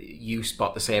 You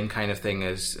spot the same kind of thing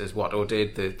as Watto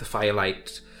did. The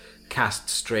firelight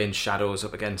casts strange shadows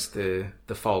up against the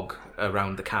fog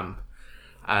around the camp.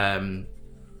 And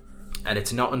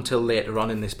it's not until later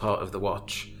on in this part of the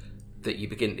watch that you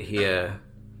begin to hear...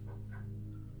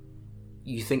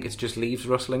 You think it's just leaves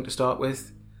rustling to start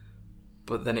with,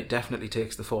 but then it definitely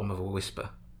takes the form of a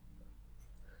whisper.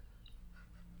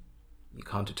 You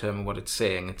can't determine what it's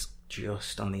saying, it's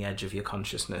just on the edge of your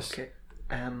consciousness. Okay.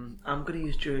 I'm going to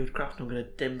use Druidcraft. I'm going to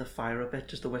dim the fire a bit,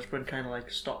 just the whispering kind of like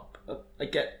stop. I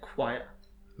get quiet.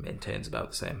 Maintains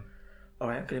about the same.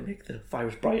 Alright, I'm going to make the fire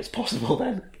as bright as possible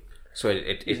then. So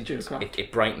it Using Druidcraft.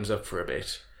 it brightens up for a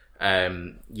bit.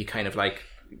 You kind of like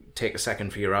take a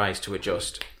second for your eyes to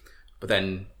adjust, but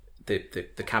then the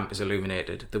camp is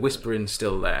illuminated. The whispering's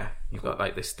still there. You've got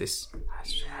like this.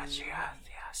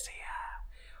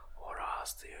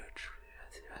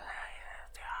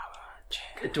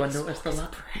 Do I notice the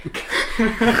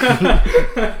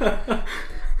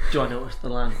Do I notice the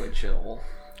language at all?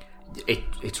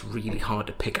 It's really hard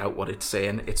to pick out what it's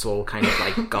saying. It's all kind of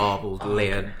like garbled,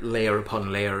 layer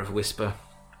upon layer of whisper.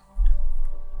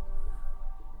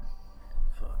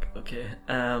 Okay.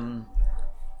 I'm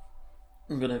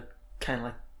gonna kind of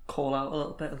like call out a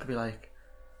little bit. I'm gonna be like,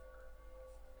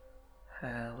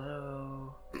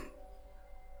 "Hello,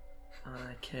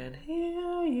 I can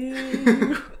hear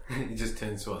you." He just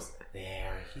turns to us.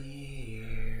 They're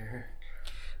here.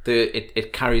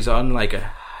 It carries on like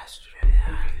a.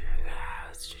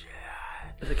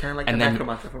 Is it kind of like And the then-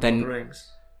 necromancer from then- Lord of the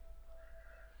Rings?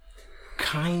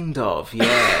 Kind of,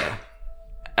 yeah.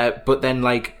 But then,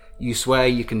 like, you swear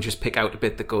you can just pick out a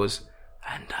bit that goes,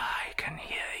 and I can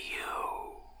hear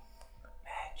you.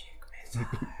 Magic missile.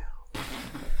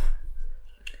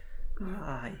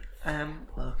 Aye.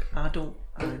 Look, I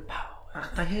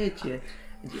heard you.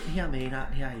 You hear me, and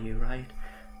I hear you, right?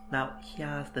 Now,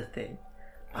 here's the thing.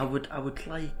 I would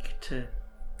like to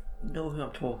know who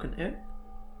I'm talking to.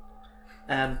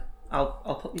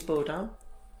 I'll put my bow down.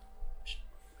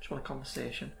 Just want a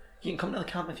conversation. You can come to the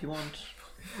camp if you want.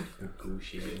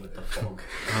 Negotiating with the fog.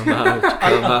 Come out,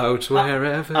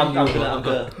 wherever I'm you are.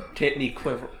 gonna take me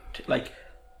quiver, like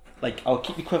I'll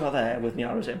keep my quiver there with my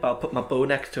arrows in, but I'll put my bow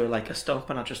next to like a stump,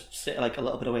 and I'll just sit like a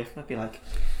little bit away from it. Be like,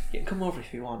 you can come over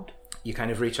if you want. You kind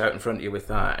of reach out in front of you with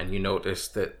that, and you notice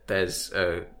that there's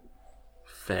a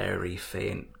very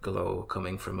faint glow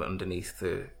coming from underneath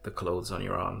the clothes on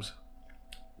your arms.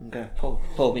 I'm gonna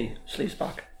pull me sleeves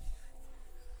back.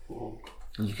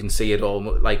 You can see it all,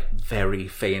 like, very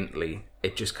faintly.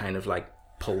 It just kind of, like,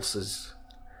 pulses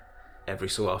every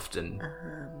so often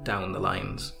down the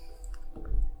lines.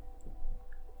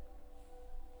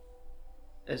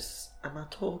 Am I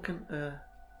talking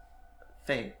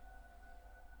Faye?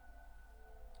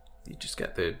 You just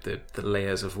get the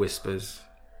layers of whispers.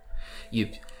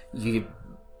 You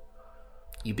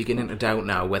beginning to doubt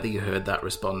now whether you heard that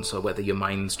response or whether your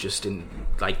mind's just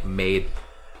made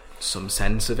some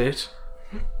sense of it.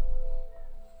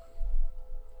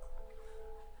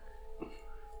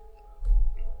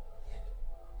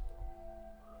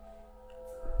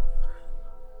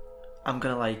 I'm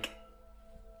gonna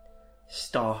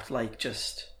start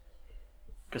just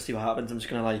see what happens. I'm just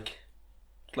gonna like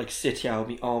sit here with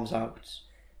my arms out,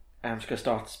 and I'm just gonna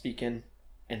start speaking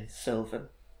in Sylvan.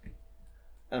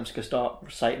 And I'm just gonna start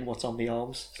reciting what's on my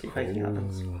arms. See if anything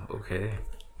happens. Okay.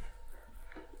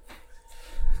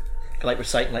 Like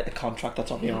reciting the contract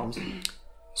that's on my arms.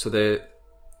 So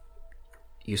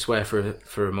you swear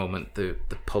for a moment the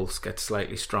pulse gets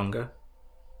slightly stronger.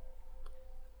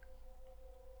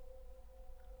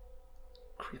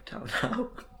 Creeped out now.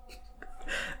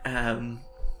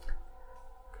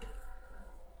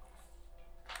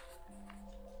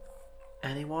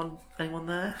 Anyone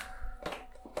there?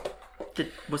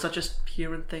 Was I just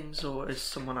hearing things, or is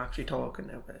someone actually talking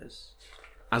now?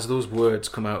 As those words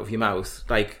come out of your mouth,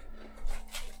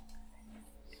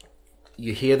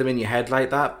 you hear them in your head like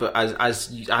that, but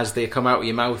as they come out of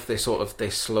your mouth, they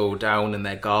slow down and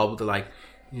they're garbled. They're like,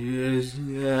 "Is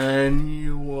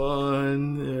anyone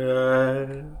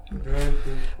there?"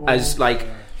 As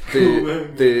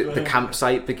the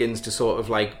campsite begins to sort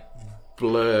of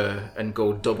blur and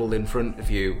go double in front of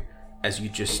you, as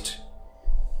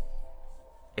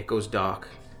it goes dark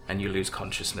and you lose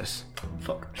consciousness.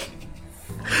 Fuck.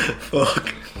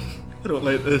 Fuck. I don't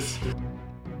like this.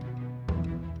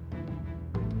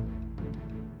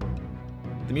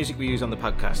 The music we use on the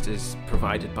podcast is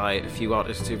provided by a few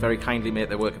artists who very kindly make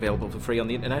their work available for free on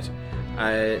the internet.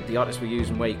 The artists we use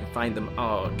and where you can find them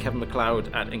are Kevin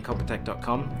MacLeod at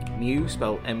incompetech.com, Mew,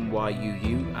 spelled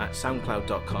MYUU, at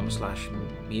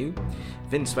soundcloud.com/Mew,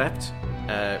 Vinswept,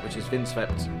 which is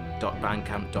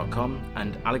vinswept.bandcamp.com,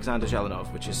 and Alexander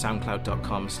Zelenov, which is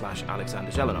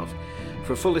soundcloud.com/Alexander Zelenov.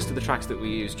 For a full list of the tracks that we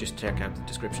use, just check out the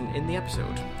description in the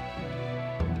episode.